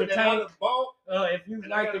I Mr. already Tank, bought, if you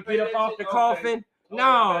and I like to gotta pay get up that off shit, the okay. coffin.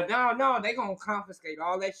 Okay, No, they gonna confiscate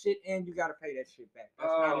all that shit and you gotta pay that shit back. That's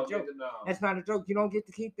not a joke. nigga, no. That's not a joke. You don't get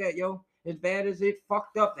to keep that, yo. As bad as it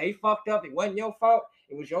fucked up, they fucked up. It wasn't your fault.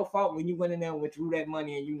 It was your fault when you went in there and withdrew that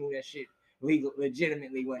money and you knew that shit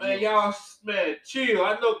legitimately wasn't Man, yours. y'all, man, chill.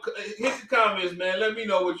 I know. Hit the comments, man. Let me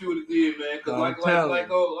know what you would have did, man. Cause I'm like,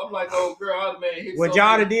 oh girl, man. Hit Would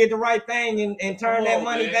y'all have did the right thing and turn that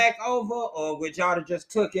money man. back over, or would y'all have just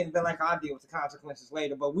took it and been like, I'll deal with the consequences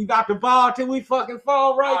later? But we got the ball till we fucking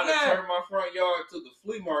fall right I'd have now. turned my front yard to the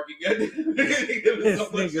flea market. This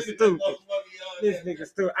nigga stupid. This nigga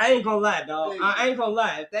stupid. I ain't gonna lie, dog. I ain't gonna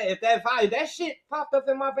lie. If that shit popped up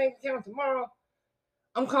in my bank account tomorrow,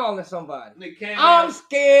 I'm calling somebody. I'm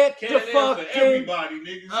scared to fucking everybody,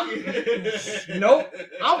 niggas. Nope.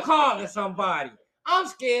 I'm calling somebody. I'm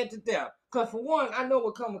scared to death. Cause for one, I know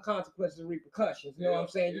what come with consequences and repercussions. You know what I'm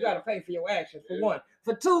saying? You gotta pay for your actions for one.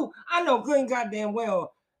 For two, I know good and goddamn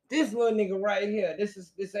well this little nigga right here, this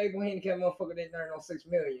disabled handicapped motherfucker that earned on $6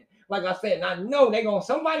 million. Like I said, and I know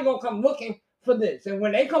somebody gonna come looking for this. And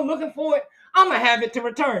when they come looking for it, I'm gonna have it to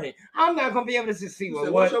return it. I'm not gonna be able to see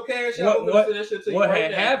what's your cash out? What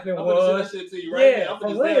had happened was, for real.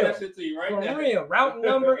 Route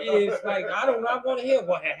number is like I do not want to hear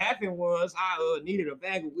what had happened was I needed a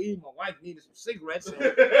bag of weed. My wife needed some cigarettes,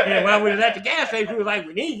 and while we was at the gas station, we was like,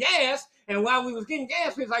 we need gas. And while we was getting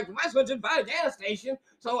gas, we was like, we might as well just buy the gas station.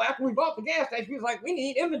 So after we bought the gas station, we was like, we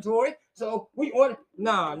need inventory. So we ordered.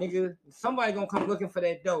 Nah, nigga, somebody gonna come looking for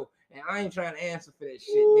that dough. And I ain't trying to answer for that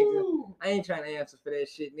shit, nigga. I ain't trying to answer for that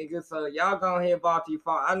shit, nigga. So y'all go ahead and ball to your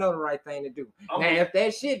fault. I know the right thing to do. Now, if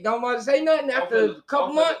that shit don't want to say nothing after a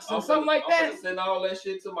couple months or something like that, send all that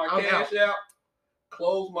shit to my cash out,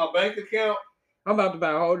 close my bank account. I'm about to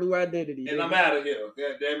buy a whole new identity. And I'm out of here.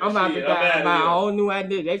 God damn it. I'm about to buy a whole new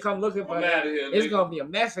identity. They come looking for I'm out of here. It's going to be a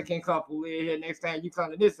Mexican couple in here next time you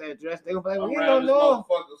come to this address. They going to be like, I'm we don't know.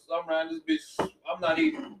 I'm around this bitch. I'm not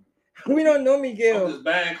even. We don't know Miguel. I'm just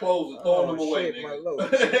buying clothes and throwing them away,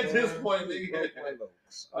 nigga. At this point, nigga.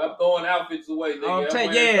 I'm throwing outfits away,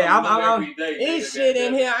 nigga. I'm this shit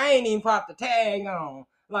in here, I ain't even popped the tag on.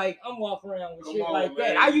 Like, I'm walking around with shit like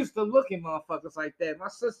that. I used to look at motherfuckers like that. My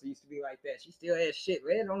sister used to be like that. She still had shit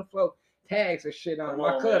red on the floor, tags and shit on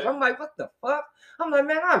my cousin. I'm like, what the fuck? I'm like,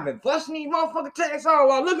 man, I've been busting these motherfucking tags all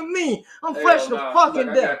along. Look at me. I'm fresh to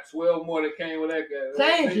fucking death. I got 12 more that came with that guy.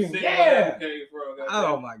 Thank you, yeah.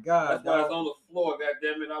 Oh my God. That's why it's on the floor,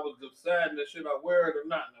 goddamn it. I was deciding that should I wear it or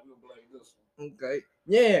not. Now we'll blame this one. Okay.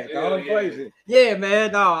 Yeah, crazy. Yeah,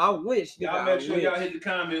 man, dog. I wish. Y'all make sure y'all hit the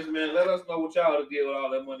comments, man. Let us know what y'all to get with all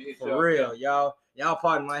that money. For real, y'all. Y'all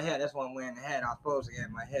pardon my hair. That's why I'm wearing the hat. I was supposed to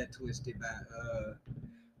get my hair twisted by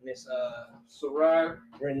Miss Sarai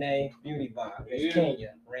Renee Beauty Bar, Miss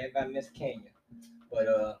Kenya, ran by Miss Kenya. But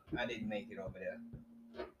I didn't make it over there.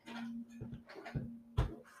 What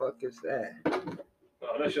the fuck is that?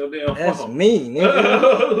 Oh, that's your damn phone. That's me,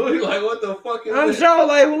 nigga. Like, what the fuck is that? I'm sure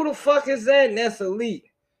like, who the fuck is that? And that's Elite.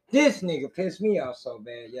 This nigga pissed me off so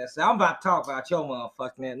bad. Yes, I'm about to talk about your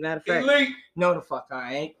motherfucking ass. Matter of fact, Elite. No, the fuck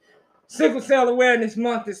I ain't. Sickle Cell Awareness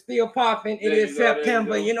Month is still popping. It is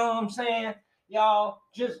September. You know what I'm saying? Y'all,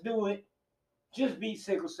 just do it. Just beat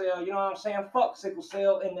sickle cell. You know what I'm saying? Fuck sickle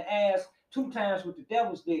cell in the ass 2 times with the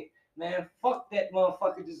devil's dick. Man, fuck that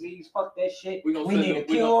motherfucking disease. Fuck that shit. We need a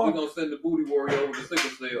cure. We're going to send the booty warrior over to sickle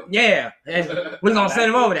cell. Yeah. We're going to send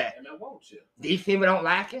him over there. And I want you. These people don't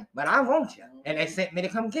like you, but I want you. And they sent me to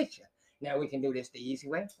come get you. Now we can do this the easy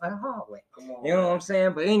way or the hard way. Come on, you know what I'm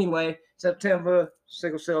saying? But anyway, September,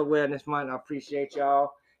 Sickle Cell Awareness Month. I appreciate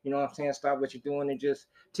y'all. You know what I'm saying? Stop what you're doing and just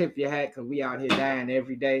tip your hat because we out here dying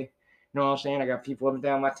every day. You know what I'm saying? I got people up and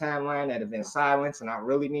down my timeline that have been silenced, and I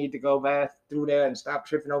really need to go back through there and stop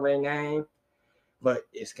tripping over their name. But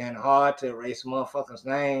it's kind of hard to erase a motherfucker's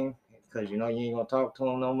name because, you know, you ain't going to talk to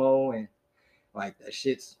them no more. And, like, that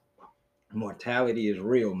shit's mortality is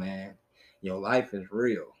real, man. Your life is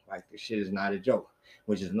real. Like, the shit is not a joke,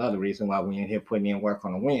 which is another reason why we in here putting in work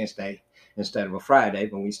on a Wednesday instead of a Friday.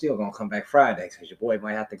 But we still going to come back Friday because your boy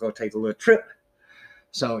might have to go take a little trip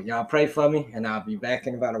So y'all pray for me, and I'll be back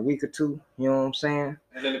in about a week or two. You know what I'm saying?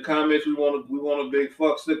 And in the comments, we want a big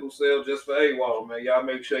fuck sickle cell just for AWOL, man. Y'all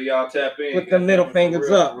make sure y'all tap in. Put the middle for fingers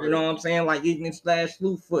real, up. for You know real. what I'm saying? Like Ignis slash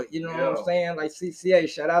Slewfoot. You know what Yeah. I'm saying? Like CCA.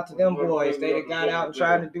 Shout out to Put the them middle boys. finger They up done the got sickle out and cell.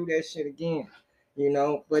 tried to do that shit again. You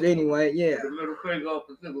know. But anyway, yeah. Put the middle finger up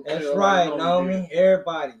for sickle That's cell. right, like Naomi.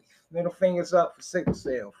 Everybody. Middle fingers up for sickle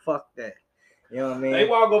cell. Fuck that. You know what I mean?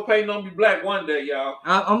 AWOL gonna paint on me black one day, y'all.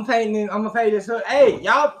 I'm painting. I'm gonna paint this hood. Hey,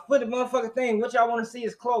 y'all put the motherfucking thing. What y'all want to see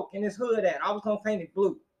is cloak and this hood at. I was gonna paint it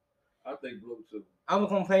blue. I think blue too. I was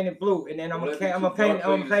gonna paint it blue, and then I'm gonna paint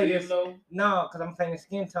this. No, cause I'm painting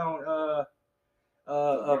skin tone.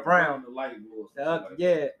 Brown. The light blue.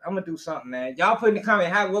 Yeah, I'm gonna do something, man. Y'all put in the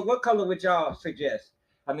comment. What color would y'all suggest?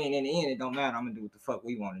 I mean, in the end, it don't matter. I'm gonna do what the fuck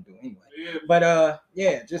we want to do anyway. Yeah. But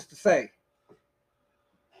yeah, just to say.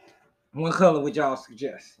 What color would y'all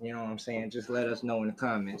suggest? You know what I'm saying? Just let us know in the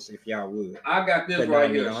comments if y'all would. I got this But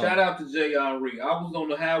right no, here. no. Shout out to Jay Henry. I was on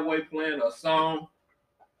the highway playing a song,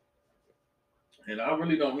 and I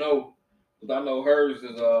really don't know, because I know hers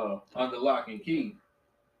is under lock and key.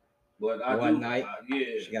 But I One do, night.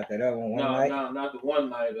 yeah. She got that other one. One night. No, not the one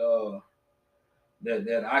night.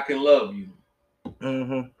 That I can love you.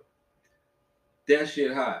 Mm-hmm. That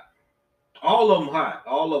shit hot. All of them hot.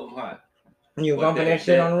 All of them hot. You bumping that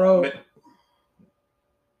shit on the road?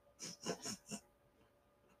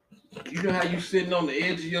 You know how you sitting on the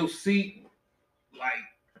edge of your seat, like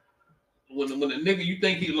when the nigga you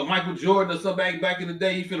think he like Michael Jordan or somebody back in the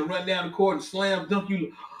day, he finna run down the court and slam dunk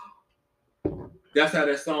you. That's how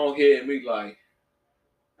that song hit me, like.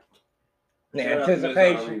 The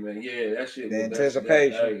anticipation. Man. Yeah, that shit. The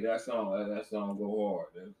anticipation. Hey, that song go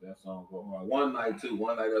hard. That song go hard. One night too.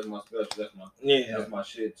 One night that's my special. That's my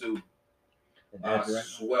shit too. I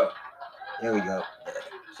swear. Here we go.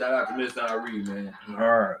 Shout out to Miss Henry, man. All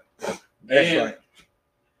right. That's right.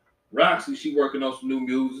 Roxy, she working on some new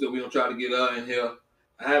music that we gonna try to get her in here.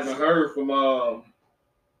 I haven't heard from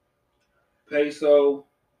Peso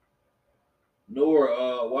nor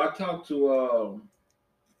well, I talked to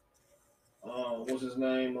what's his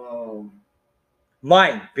name?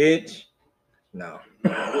 Mike, bitch. No.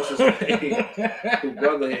 What's his name? Whose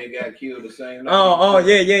brother had got killed the same night.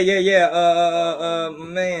 Yeah.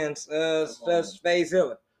 Man,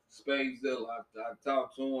 Spazilla. Spazilla. I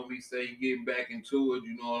talked to him. He said he getting back into it.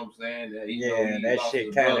 You know what I'm saying? That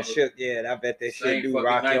shit kind of shook. Yeah, I bet that shit do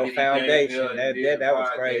rock your foundation. That was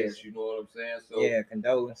crazy. You know what I'm saying? So yeah,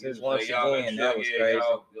 condolences once again. That was crazy.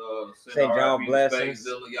 Y'all, send y'all blessings.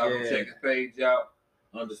 Y'all go check his page out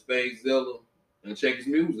under Spazilla. And check his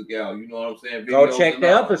music out, you know what I'm saying? Go check the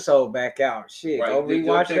episode back out. Shit, right. Go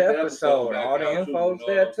rewatch the episode. All the info's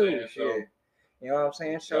there too. Shit. So, you know what I'm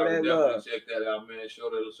saying? Show that love. Check that out, man. Show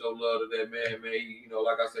love to that man, man. You know,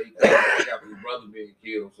 like I said, he got his brother being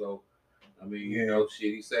killed. So, I mean, you know,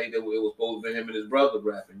 shit. He say that it was supposed to be him and his brother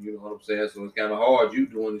rapping. You know what I'm saying? So it's kind of hard you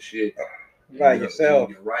doing the shit. By yourself.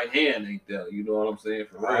 Your right hand ain't there. You know what I'm saying?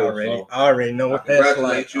 For real. I already know what that's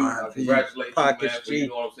like. I congratulate you, man, for, you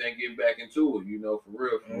know what I'm saying, getting back into it, you know, for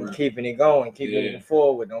real. And keeping it going, keeping it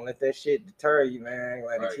forward. Don't let that shit deter you, man.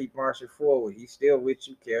 Like, keep marching forward. He's still with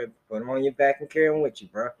you. Put him on your back and carry him with you,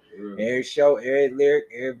 bro. Every show, every lyric,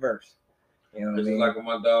 every verse. You know what I mean? Like when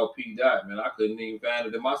my dog P died, man, I couldn't even find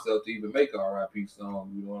it in myself to even make an R.I.P.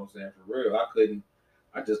 song. You know what I'm saying? For real.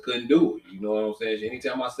 I just couldn't do it. You know what I'm saying?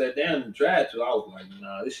 Anytime I sat down and tried to, I was like,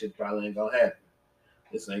 nah, this shit probably ain't gonna happen.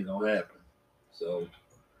 This ain't gonna happen. So,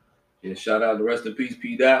 yeah, shout out to rest in peace,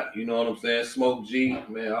 P. Dot. You know what I'm saying? Smoke G,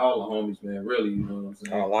 man, all the homies, man, really, you know what I'm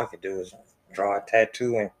saying? All I could do is draw a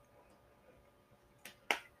tattoo and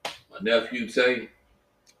my nephew Tay.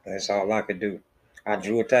 That's all I could do. I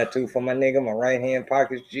drew a tattoo for my nigga, my right hand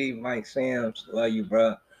pockets G, Mike Sims. Love you,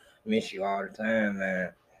 bro. Miss you all the time,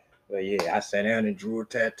 man. But yeah, I sat down and drew a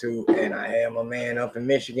tattoo, and I had my man up in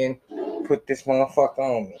Michigan put this motherfucker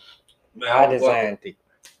on me. Man, I designed it,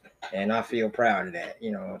 and I feel proud of that.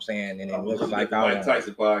 You know what I'm saying? And it looks like I Mike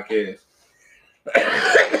Tyson podcast.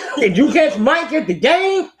 Did you catch Mike at the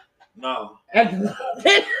game? No. At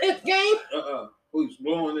this game? Who's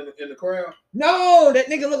blowing in the crowd? No, that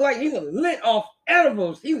nigga looked like he was lit off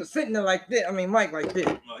edibles. He was sitting there like this. I mean, Mike like this.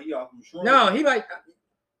 No, he off from shrooms. No, he like.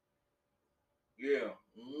 Yeah.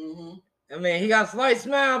 Mm-hmm. I mean, he got a slight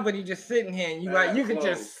smile, but he just sitting here, and you can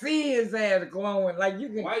just see his ass glowing, like you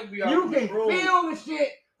can feel the shit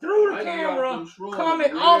through the camera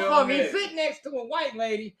coming off of him. He's sitting next to a white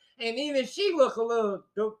lady, and even she look a little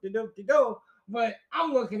dope, but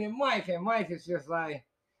I'm looking at Mike, and Mike is just like,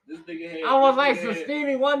 This nigga had. I was this like nigga some had-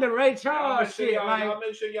 Stevie Wonder, Ray Y'all Charles make sure shit. y'all, Like, y'all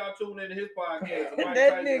make sure y'all tune into his podcast. Mike That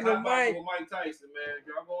Tyson, nigga Hot Boxing Mike. with Mike Tyson, man.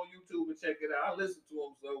 Y'all go on YouTube and check it out. I listen to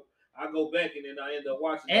him, so I go back and then I end up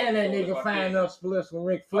watching. and that episode if nigga I fired can. up splits with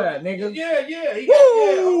Ric Flair, nigga. Yeah. He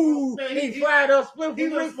Woo! man, He fired up splits he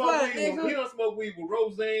with done Ric smoked Flair, weed. He nigga. done smoked weed with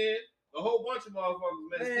Roseanne. A whole bunch of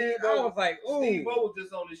motherfuckers, man. Man, Steve I O was like, Steve ooh. O was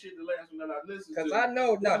just on this shit the last one that I listened to. Cause I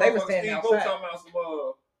know, no, This they were motherfucker standing Steve O outside. talking about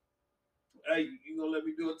some hey, you gonna let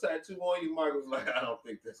me do a tattoo on you? Mike was like, I don't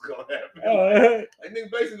think that's gonna happen. Like,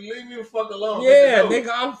 nigga, basically, leave me the fuck alone. Yeah, no. nigga,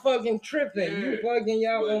 I'm fucking tripping. You Yeah, fucking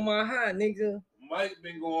y'all but- on my high, nigga. Mike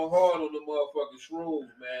been going hard on the motherfucking shrooms,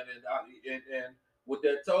 man, and with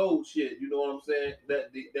that toad shit, you know what I'm saying? That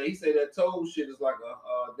he say that toad shit is like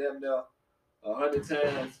a damn near 100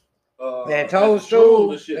 times. That as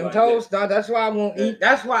toadstool, and shit them like toadstool. That's why I won't Yeah. eat.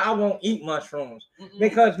 That's why I won't eat mushrooms that.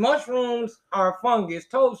 because mushrooms are fungus.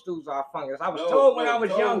 Toadstools are fungus. I was told when I was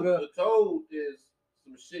toad, younger. The toad is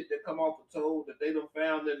some shit that come off the toad that they done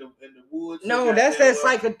found in the woods. No, that's that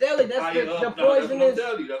psychedelic. That's the That's poisonous.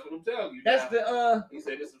 what I'm telling you. That's Now, the He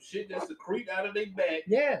said there's some shit that secrete out of their back.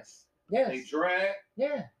 Yes. They Yes. dry it,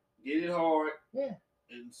 Yeah. get it hard, Yeah.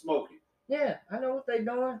 and smoke it. Yeah. I know what they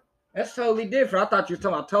doing. That's totally different. I thought you were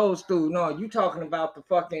talking about toadstool. No, you talking about the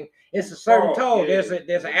fucking. It's a certain Frog, toad. yeah.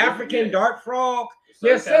 There's an African Yeah. dark frog.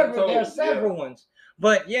 Certain kind of There's toad, several ones.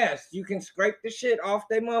 But yes, you can scrape the shit off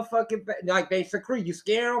they motherfucking back. Like they secrete. You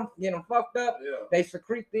scare them, get them fucked up. Yeah. They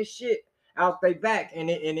secrete this shit out their back, and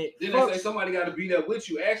it Then they say fucks. somebody got to be there with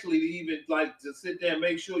you, actually, to even like to sit there and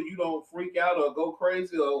make sure you don't freak out or go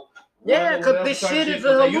crazy or. Yeah, run or because whatever this type shit of is shit, a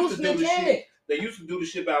 'cause they used to do the shit- hallucinogenic. They used to do the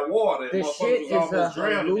shit by water. And This motherfuckers shit was is a almost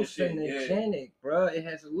drowning and shit. Yeah. hallucinogenic, bro. It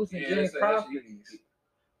has Yeah, they hallucinogenic say that shit- properties.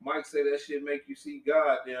 Mike said that shit make you see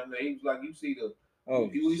God. Damn, man. He was like, you see the. Oh,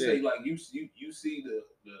 he say shit. like you see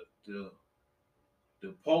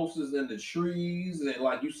the pulses in the trees and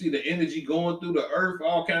like you see the energy going through the earth,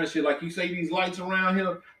 all kind of shit. Like you say these lights around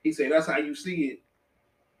here. He say that's how you see it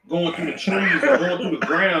going through the trees or going through the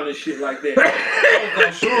ground and shit like that. I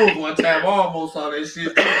was on shrooms one time, I almost saw that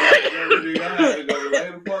shit. I had to go lay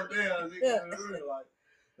the fuck down. Nigga, like,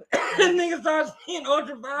 Niggas start seeing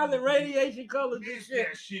ultraviolet radiation colors and this shit.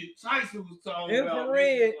 that shit Tyson was talking about.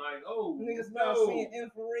 Infrared. Niggas like, oh, Niggas start no. seeing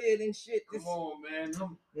infrared and shit. Come on, man.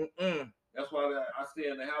 Mm-mm. That's why I stay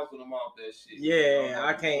in the house when I'm off that shit. Yeah, I'm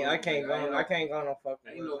I off the can't shrooms, go. nigga. I can't go no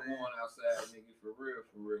fucking. Ain't no man. going outside, nigga, for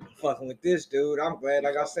real. Fucking with this dude. I'm glad.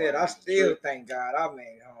 Like I said, I still thank God I made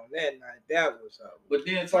it home that night. That was up. But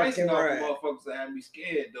then Fucking Tyson off right. the motherfuckers that had me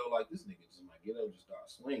scared though. Like this nigga just might get up and start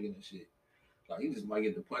swinging and shit. Like he just might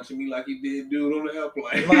get to punching me like he did dude on the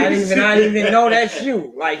airplane. I didn't even know that's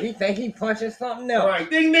you. Like he think he punching something else. Right,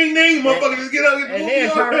 ding ding ding, motherfucker, just get up and And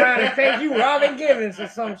then turn around and think you Robin Givens or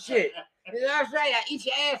some shit. You know what I'm saying? I eat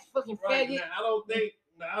your ass, fucking Right, faggot. now,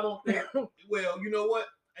 I don't think. Well, you know what?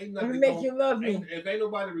 Ain't Let me nothing. make you love me. If ain't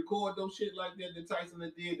nobody record those shit like that that Tyson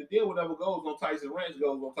did, then whatever goes on Tyson Ranch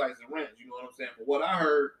goes on Tyson Ranch. You know what I'm saying? From what I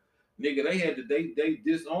heard, nigga, they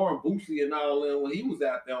disarmed Boosie and all that when he was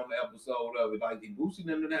out there on the episode of it. Like Boosie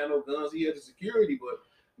didn't have no guns. He had the security, but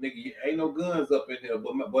nigga, ain't no guns up in here.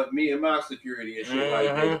 But me and my security and shit like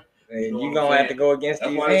that. And You know you what gonna I'm have to go against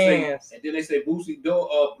That's these why they say, hands. and then they say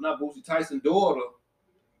Tyson daughter.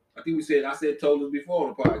 I think told us before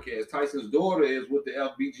on the podcast. Tyson's daughter is with the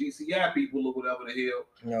FBGCI people or whatever the hell,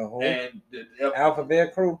 No, who? and the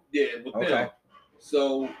Alphabet Crew. yeah, with Okay. them.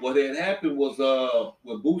 So what had happened was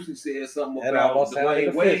when Boosie said something That about almost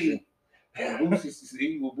sounded Dwayne Wade. official. When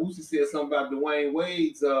Boosie said something about Dwayne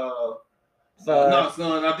Wade's So, no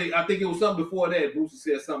son, I think it was something before that. Boosie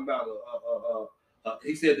said something about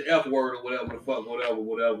he said the F word or whatever the fuck,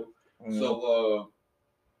 whatever. So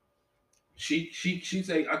she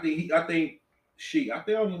say I don't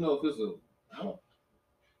even know if it's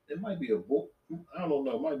it might be a boy. I don't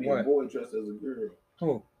know. It might be What? a boy dressed as a girl.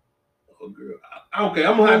 Who? A girl. Okay,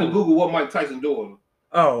 I'm gonna have to Google what Mike Tyson daughter.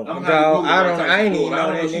 Oh, I'm gonna have to dog, Google I Mike don't. Tyson I ain't daughter. even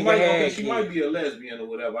know that She nigga might, had she might kids. be a lesbian or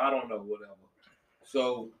whatever. I don't know, whatever.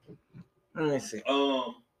 So Let me see.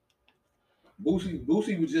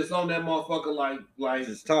 Boosie was just on that motherfucker like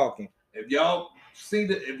Just talking. if y'all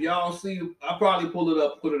see, I'll probably pull it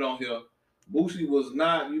up, put it on here. Boosie was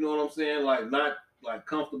not, you know what I'm saying, not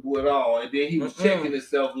comfortable at all. And then he was checking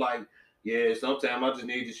himself like, yeah, sometimes I just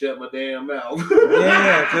need to shut my damn mouth.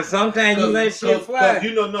 Yeah, because sometimes you let shit fly. Cause,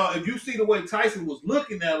 you know, no, if you see the way Tyson was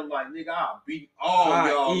looking at him, like, nigga, I'll beat all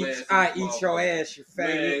y'all asses. I eat your ass, you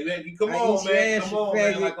faggot. Man, come I on, eat your man. ass, Come you on,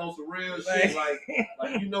 man. faggot. Like on some real shit.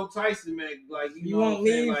 Like you know Tyson, man. Like, You know won't what I'm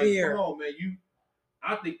saying? leave Like, here. come on, man.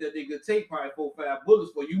 I think that they could take probably 4-5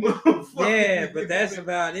 bullets for you, motherfucker. Yeah, but that's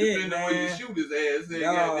about it, Depending on where you man. shoot his ass at,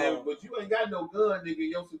 No. goddamn. But you ain't got no gun, nigga.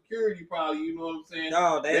 Your security probably, you know what I'm saying?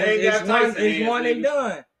 No, They ain't got it's Tyson hands, one and nigga.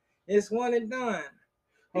 done. It's one and done.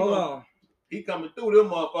 Hold on. He coming through them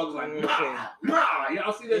motherfuckers like, Okay. nah.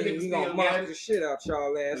 Y'all see that Yeah, nigga he still gonna mock got the it? shit out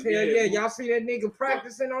y'all ass. Yeah. Hell yeah, y'all see that nigga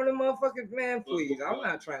practicing on them motherfuckers, man? Please, I'm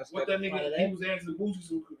not trying to What step that in front of nigga, that. he was asking Boosie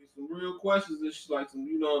some real questions and shit, like some,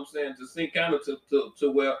 you know what I'm saying, to sink kind of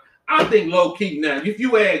to where I think low key now. If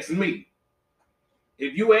you ask me,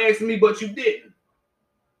 but you didn't,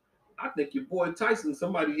 I think your boy Tyson,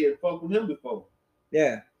 somebody had fucked with him before.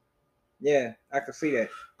 Yeah, I can see that.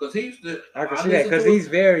 Cause he used to. I can see that because he's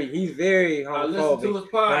very I listened to homophobic.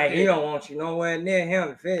 his podcast. Like he don't want you nowhere near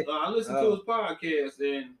him. I listened to his podcast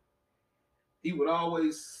and he would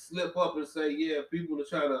always slip up and say, yeah, people to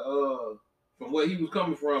try to from where he was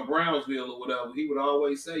coming from, Brownsville or whatever, he would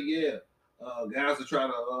always say, yeah, guys are trying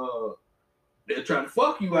to they're trying to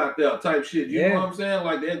fuck you out there type shit. You know what I'm saying?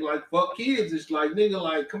 Like they're like fuck kids. It's like nigga,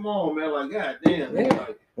 like come on, man, like goddamn, Yeah.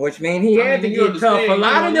 like, Which mean he had to you get tough. A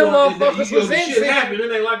lot of them motherfuckers was in shit happened.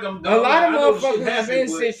 It ain't like I'm a lot of I know the shit motherfuckers was happened, in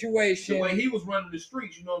but situations. the way he was running the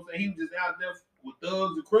streets, you know what I'm saying? He was just out there with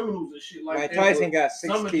thugs and criminals and shit like Mike that. Tyson got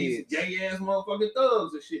 6 Some of these kids. gay ass motherfucking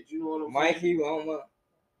thugs and shit. You know what I'm saying? Mikey, Loma,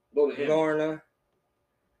 Go to him. Lorna,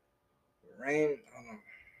 Rain.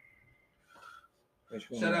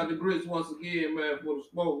 Shout out to Grits once again, man, for the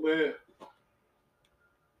smoke, man.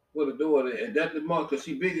 What a daughter. And that's the month, because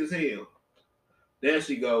she big as hell. There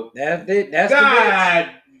she go. That's it. That's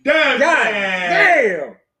God damn. God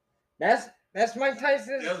damn. That's Mike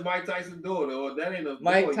Tyson's. That's Mike Tyson's daughter. Or that ain't a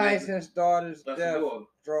Mike boy, Tyson's daughter's that's death a daughter.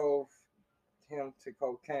 drove him to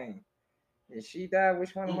cocaine. Did she die?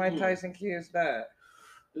 Which one of Mike Tyson kids died?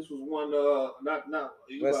 This was one, not.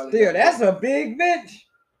 But still, that's a big bitch.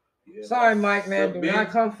 Yeah, Sorry, Mike, man. Do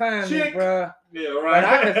not come find me, bro. Yeah, right. But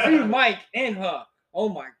I can see Mike in her. Oh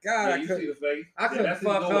my God, Yeah, I you could. see the face. I couldn't that's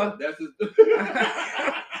fuck his her. daughter. That's his.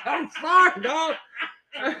 I'm sorry, dog.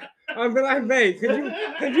 I'm be like, babe, could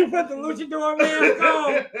you put the luchador mask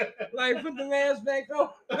on? Like, put the mask back on.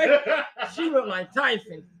 She looked like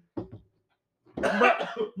Tyson,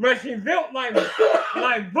 but she built like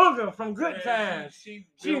Booger from Good Times. She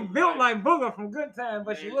built like Booger from Good Times,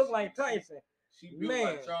 but she looked like Tyson. She built Man.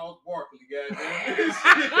 like Charles Barkley, goddamn.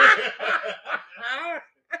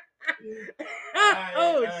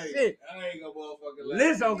 Oh shit! I ain't gonna motherfucking laugh.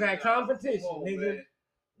 Lizzo got competition, Come on, nigga. man.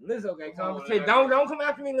 Lizzo got Come on, competition. man. Don't come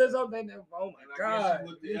after me, Lizzo. Oh my And I God! guess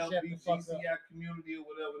with the You shut the fuck up. LBGCI community or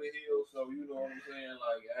whatever the hell, so you know what I'm saying?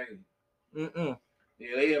 Like, hey, Mm-mm.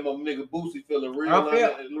 yeah, they had my nigga Boosie feeling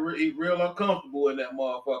real uncomfortable in that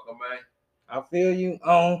motherfucker, man. I feel you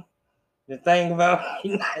on the thing about.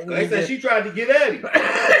 They said she tried to get at him.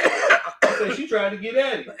 They said she tried to get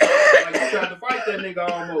at him. Like she tried to fight that nigga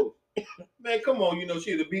almost. Man, come on, you know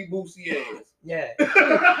she'd have beat Boosie ass. Yeah,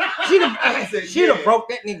 she'd have broke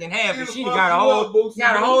that nigga in half, and she'd have got a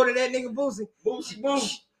hold of that nigga Boosie.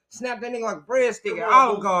 Boosie. Snap that nigga like a breadstick Come on,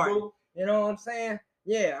 Olive Boosie, Garden. boo. You know what I'm saying?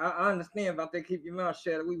 Yeah, I understand about that. Keep your mouth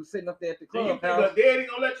shut. We was sitting up there at the Do you think clubhouse. her daddy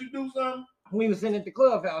gonna let you do something? We was sitting at the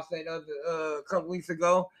clubhouse that a couple weeks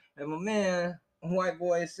ago, and my man, white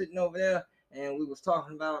boy, is sitting over there, and we was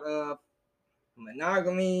talking about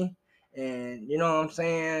monogamy, and you know what I'm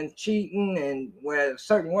saying, cheating, and where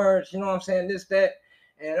certain words, you know what I'm saying, this, that,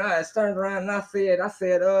 and I turned around and I said,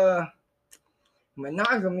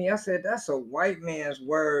 monogamy. I said that's a white man's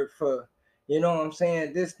word for, you know what I'm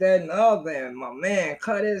saying, this, that, and the other. And my man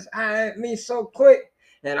cut his eye at me so quick,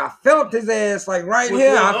 and I felt his ass like right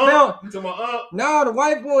here. I felt. To my aunt. No, the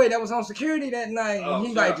white boy that was on security that night, Oh, and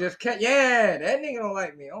he sorry. like just kept. Yeah, that nigga don't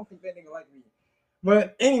like me. I don't think that nigga like me.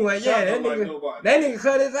 But anyway, yeah, that nigga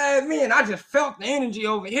cut his eye at me, and I just felt the energy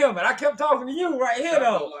over here. But I kept talking to you right here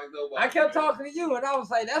though. I kept talking to you, and I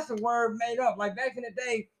was like, that's a word made up. Like back in the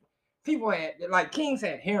day, people had like kings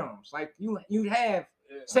had harems. Like you'd have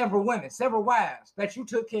several women, several wives that you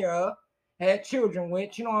took care of, had children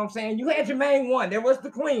with. You know what I'm saying? You had your main one. There was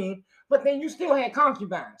the queen, but then you still had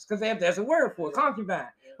concubines, because there's a word for it, concubine.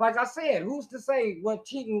 Like I said, who's to say what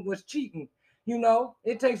cheating was cheating? You know,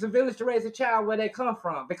 it takes a village to raise a child where they come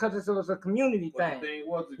from, because it was a community thing. The thing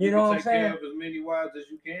was, if you you know what I'm take saying? care of as many wives as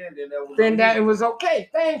you can, then it was okay.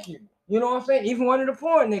 Thank you. You know what I'm saying? Even one of the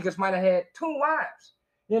poor niggas might have had 2 wives.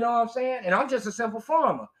 You know what I'm saying? And I'm just a simple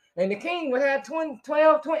farmer. And the king would have 12,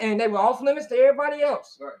 and they were off limits to everybody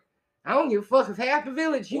else. Right. I don't give a fuck if half the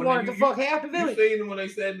village. He Well, wanted you- to fuck half the You village. seen them when they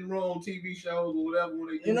sat in the room on TV shows or whatever when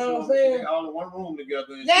they do You know what I'm shows, saying? they all in one room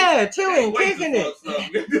together. And Yeah, shit. chilling, Can't wait to kicking it. fuck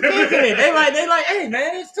something. Kicking it. They like, hey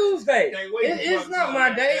man, it's Tuesday. Can't wait to It's fuck not something, my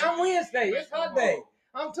man. day. I'm Wednesday. It's her day.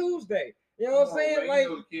 I'm Tuesday. You know what I'm saying? Like,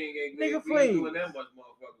 the king ain't nigga, doing that much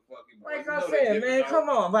motherfucking fucking. like You I know they said, different, man, dog. come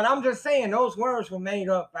on. But I'm just saying those words were made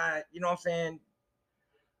up by, you know what I'm saying,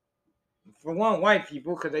 for one, white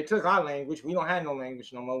people, because they took our language. We don't have no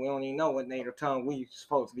language no more. We don't even know what native tongue we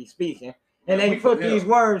supposed to be speaking. And Man, they we put from these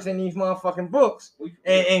here. words in these motherfucking books We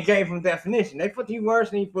and gave them definition. They put these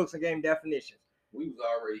words in these books and gave them definitions. was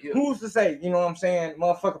already here. Who's to say, you know what I'm saying,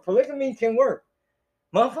 motherfucker, polygamy can work.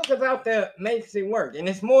 Motherfuckers out there makes it work. And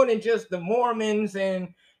it's more than just the Mormons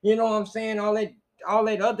and, you know what I'm saying, all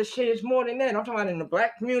that other shit. Is more than that. I'm talking about in the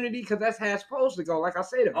black community, because that's how it's supposed to go. Like I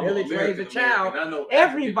said, a I'm village raise a child. I know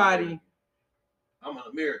Everybody. I'm an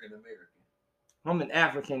American. I'm an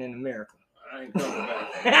African in America. I ain't coming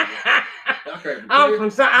back. I'm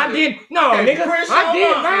from I did no Hey, nigga. Crenshaw I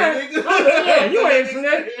did Mafia, mine. nigga. Yeah, you ain't from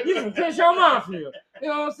that. You from Crenshaw Mafia. You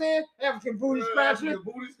know what I'm saying? African booty scratcher.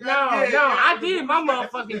 No, I did my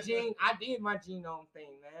motherfucking gene. I did my genome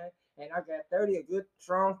thing, man. And I got a good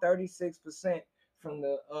strong 36% from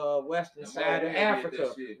the western side of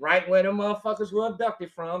Africa, right where the motherfuckers were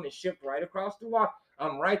abducted from and shipped right across the water.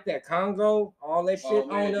 I'm right there, Congo, all that shit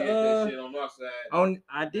on the that shit on our side.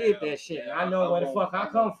 I did that shit. Yeah, I know I'm where the on- fuck I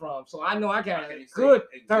I'm come on- from, so I know I got I a can't say good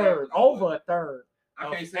exactly, third, but over a third, I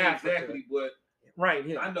of can't say Africa. exactly, but right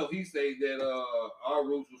here. I know he said that our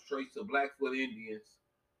roots was traced to Blackfoot Indians,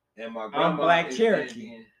 and my I'm grandma Black is Cherokee.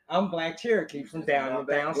 Indian. I'm Black Cherokee from down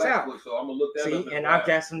Blackfoot, south. So I'm gonna look that up. See, and I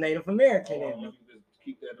got some Native American in Let me. me just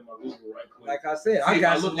keep that in my Google right quick. Like I said, See I if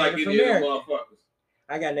got look some like Native any of them American. motherfuckers.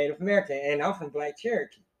 I got Native American, and I'm from Black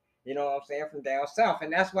Cherokee. You know what I'm saying? From down south,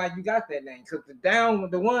 and that's why you got that name. Because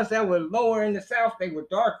the ones that were lower in the south, they were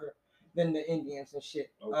darker than the Indians and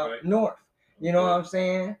shit up north. You know what I'm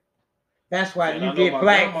saying? That's why you get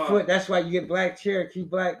Blackfoot. That's why you get Black Cherokee,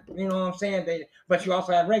 Black. You know what I'm saying? But you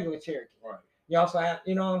also have regular Cherokee. Right. You also have,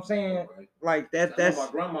 you know what I'm saying? Right. Like that. I know That's my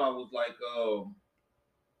grandma was like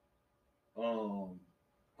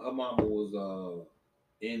her mama was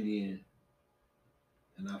Indian,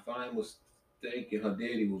 and if I ain't mistaken, her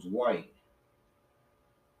daddy was white.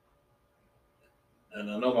 And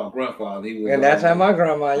I know my grandfather, he was. and that's how my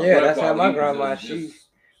grandma. Yeah, that's how my grandfather, grandma. just- She's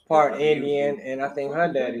part I think he was Indian, from- and I think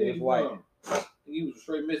her daddy was white. He was a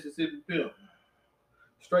straight Mississippi pimp.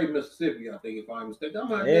 Straight Mississippi, I think, if I'm mistaken.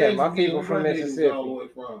 Yeah, my people from Mississippi. All the way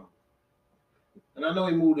from. And I know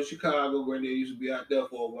he moved to Chicago, where they used to be out there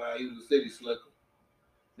for a while. He was a city slicker.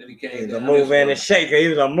 Then he came He was a down mover this and way. a shaker. He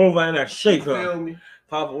was a mover and a You shaker. feel me?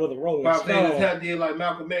 Papa with a rolling Pop had his stone. hat did like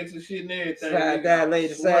Malcolm X and shit and everything. Side nigga. that I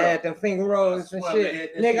lady swear. side them finger rolls and I swear, man,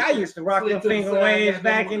 shit. that Nigga, shit I used to rock slid them to the finger side, waves got them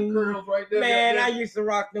back with the in. curls right there, Man, I goddamn. used to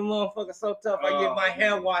rock them motherfuckers so tough. I get my Oh,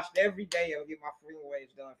 hair man. washed every day. I would get my finger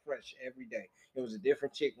waves done fresh every day. It was a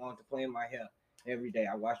different chick wanting to play in my hair every day.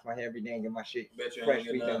 I wash my hair every day and get my shit Bet you ain't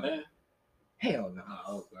freshly get none done. of that. Hell no.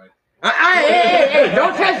 Oh, okay. Hey,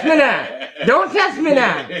 don't touch me now. Don't touch me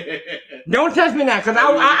now. Don't touch me now, because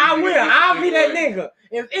I will. I'll be that nigga.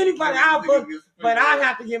 If anybody, I'll put, but I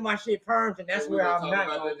have to get my shit permed, and that's where I'm not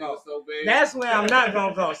going to go. That's where I'm not going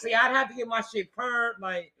to go. See, I'd have to get my shit permed,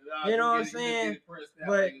 like, you know what I'm saying?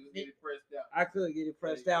 But I could get it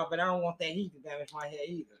pressed out, but I don't want that heat to damage my hair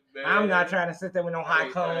either. I'm not trying to sit there with no high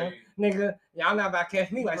cone, nigga. Y'all not about to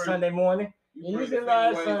catch me like Sunday morning. You usually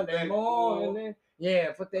like Sunday morning.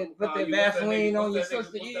 Yeah, put that Vaseline on your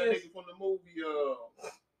sister's ears. From the movie,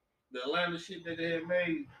 the Atlanta shit that they had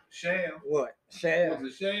made, Sham. What? Shab?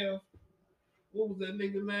 Was it Sham? What was that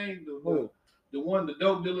nigga name? Who? The one, the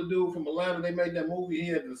dope dealer dude from Atlanta. They made that movie. He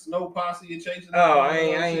had the snow posse and chasing. Oh, I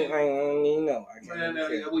don't even know. Man,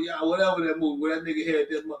 whatever that movie, where that nigga had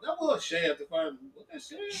that was Shaft. If I was that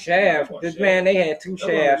Shaft? Shaft. This man, they had two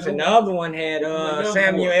shafts, and the other one had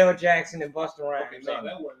Samuel L. Jackson and Busta Rhymes. Okay, no,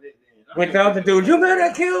 that wasn't it. With the other dude, you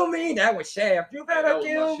better kill me. That was Shaft. You That better was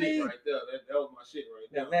kill my shit me. right there. That was my shit right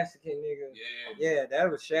there. That Mexican nigga. Yeah. Yeah,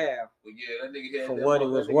 that was Shaft. But yeah, that nigga had For that what it that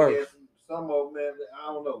was nigga worth. had some of man, I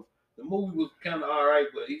don't know. The movie was kind of all right,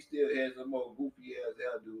 but he still had some more goofy ass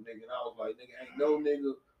hairdo, nigga. And I was like, nigga, ain't no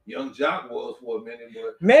nigga. Young Jock was for a minute,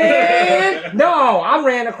 but Man, no, I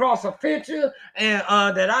ran across a picture and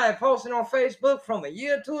that I had posted on Facebook from a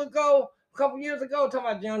year or two ago, a couple years ago, talking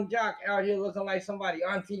about Young Jock out here looking like somebody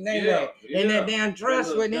Auntie Nene in that damn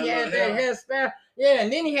dress when he had that hairstyle. Yeah,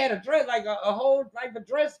 and then he had a dress like a whole like a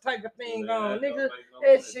dress type of thing on, nigga.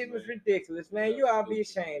 That shit was ridiculous, man. You ought to be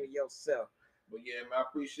ashamed of yourself. But yeah, man, I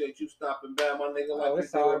appreciate you stopping by, my nigga. Like Oh, you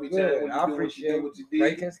it's do all every good. time when I you do appreciate what you did.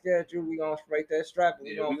 breaking schedule. We gonna break that strap. And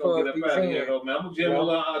Yeah, we we gonna gonna pull get these up out of in. here, though, man. I'm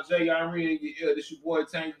Jimmy J. Irene. Yeah, this your boy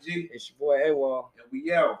Tank G. It's your boy AWOL. And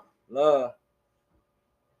we out. Love.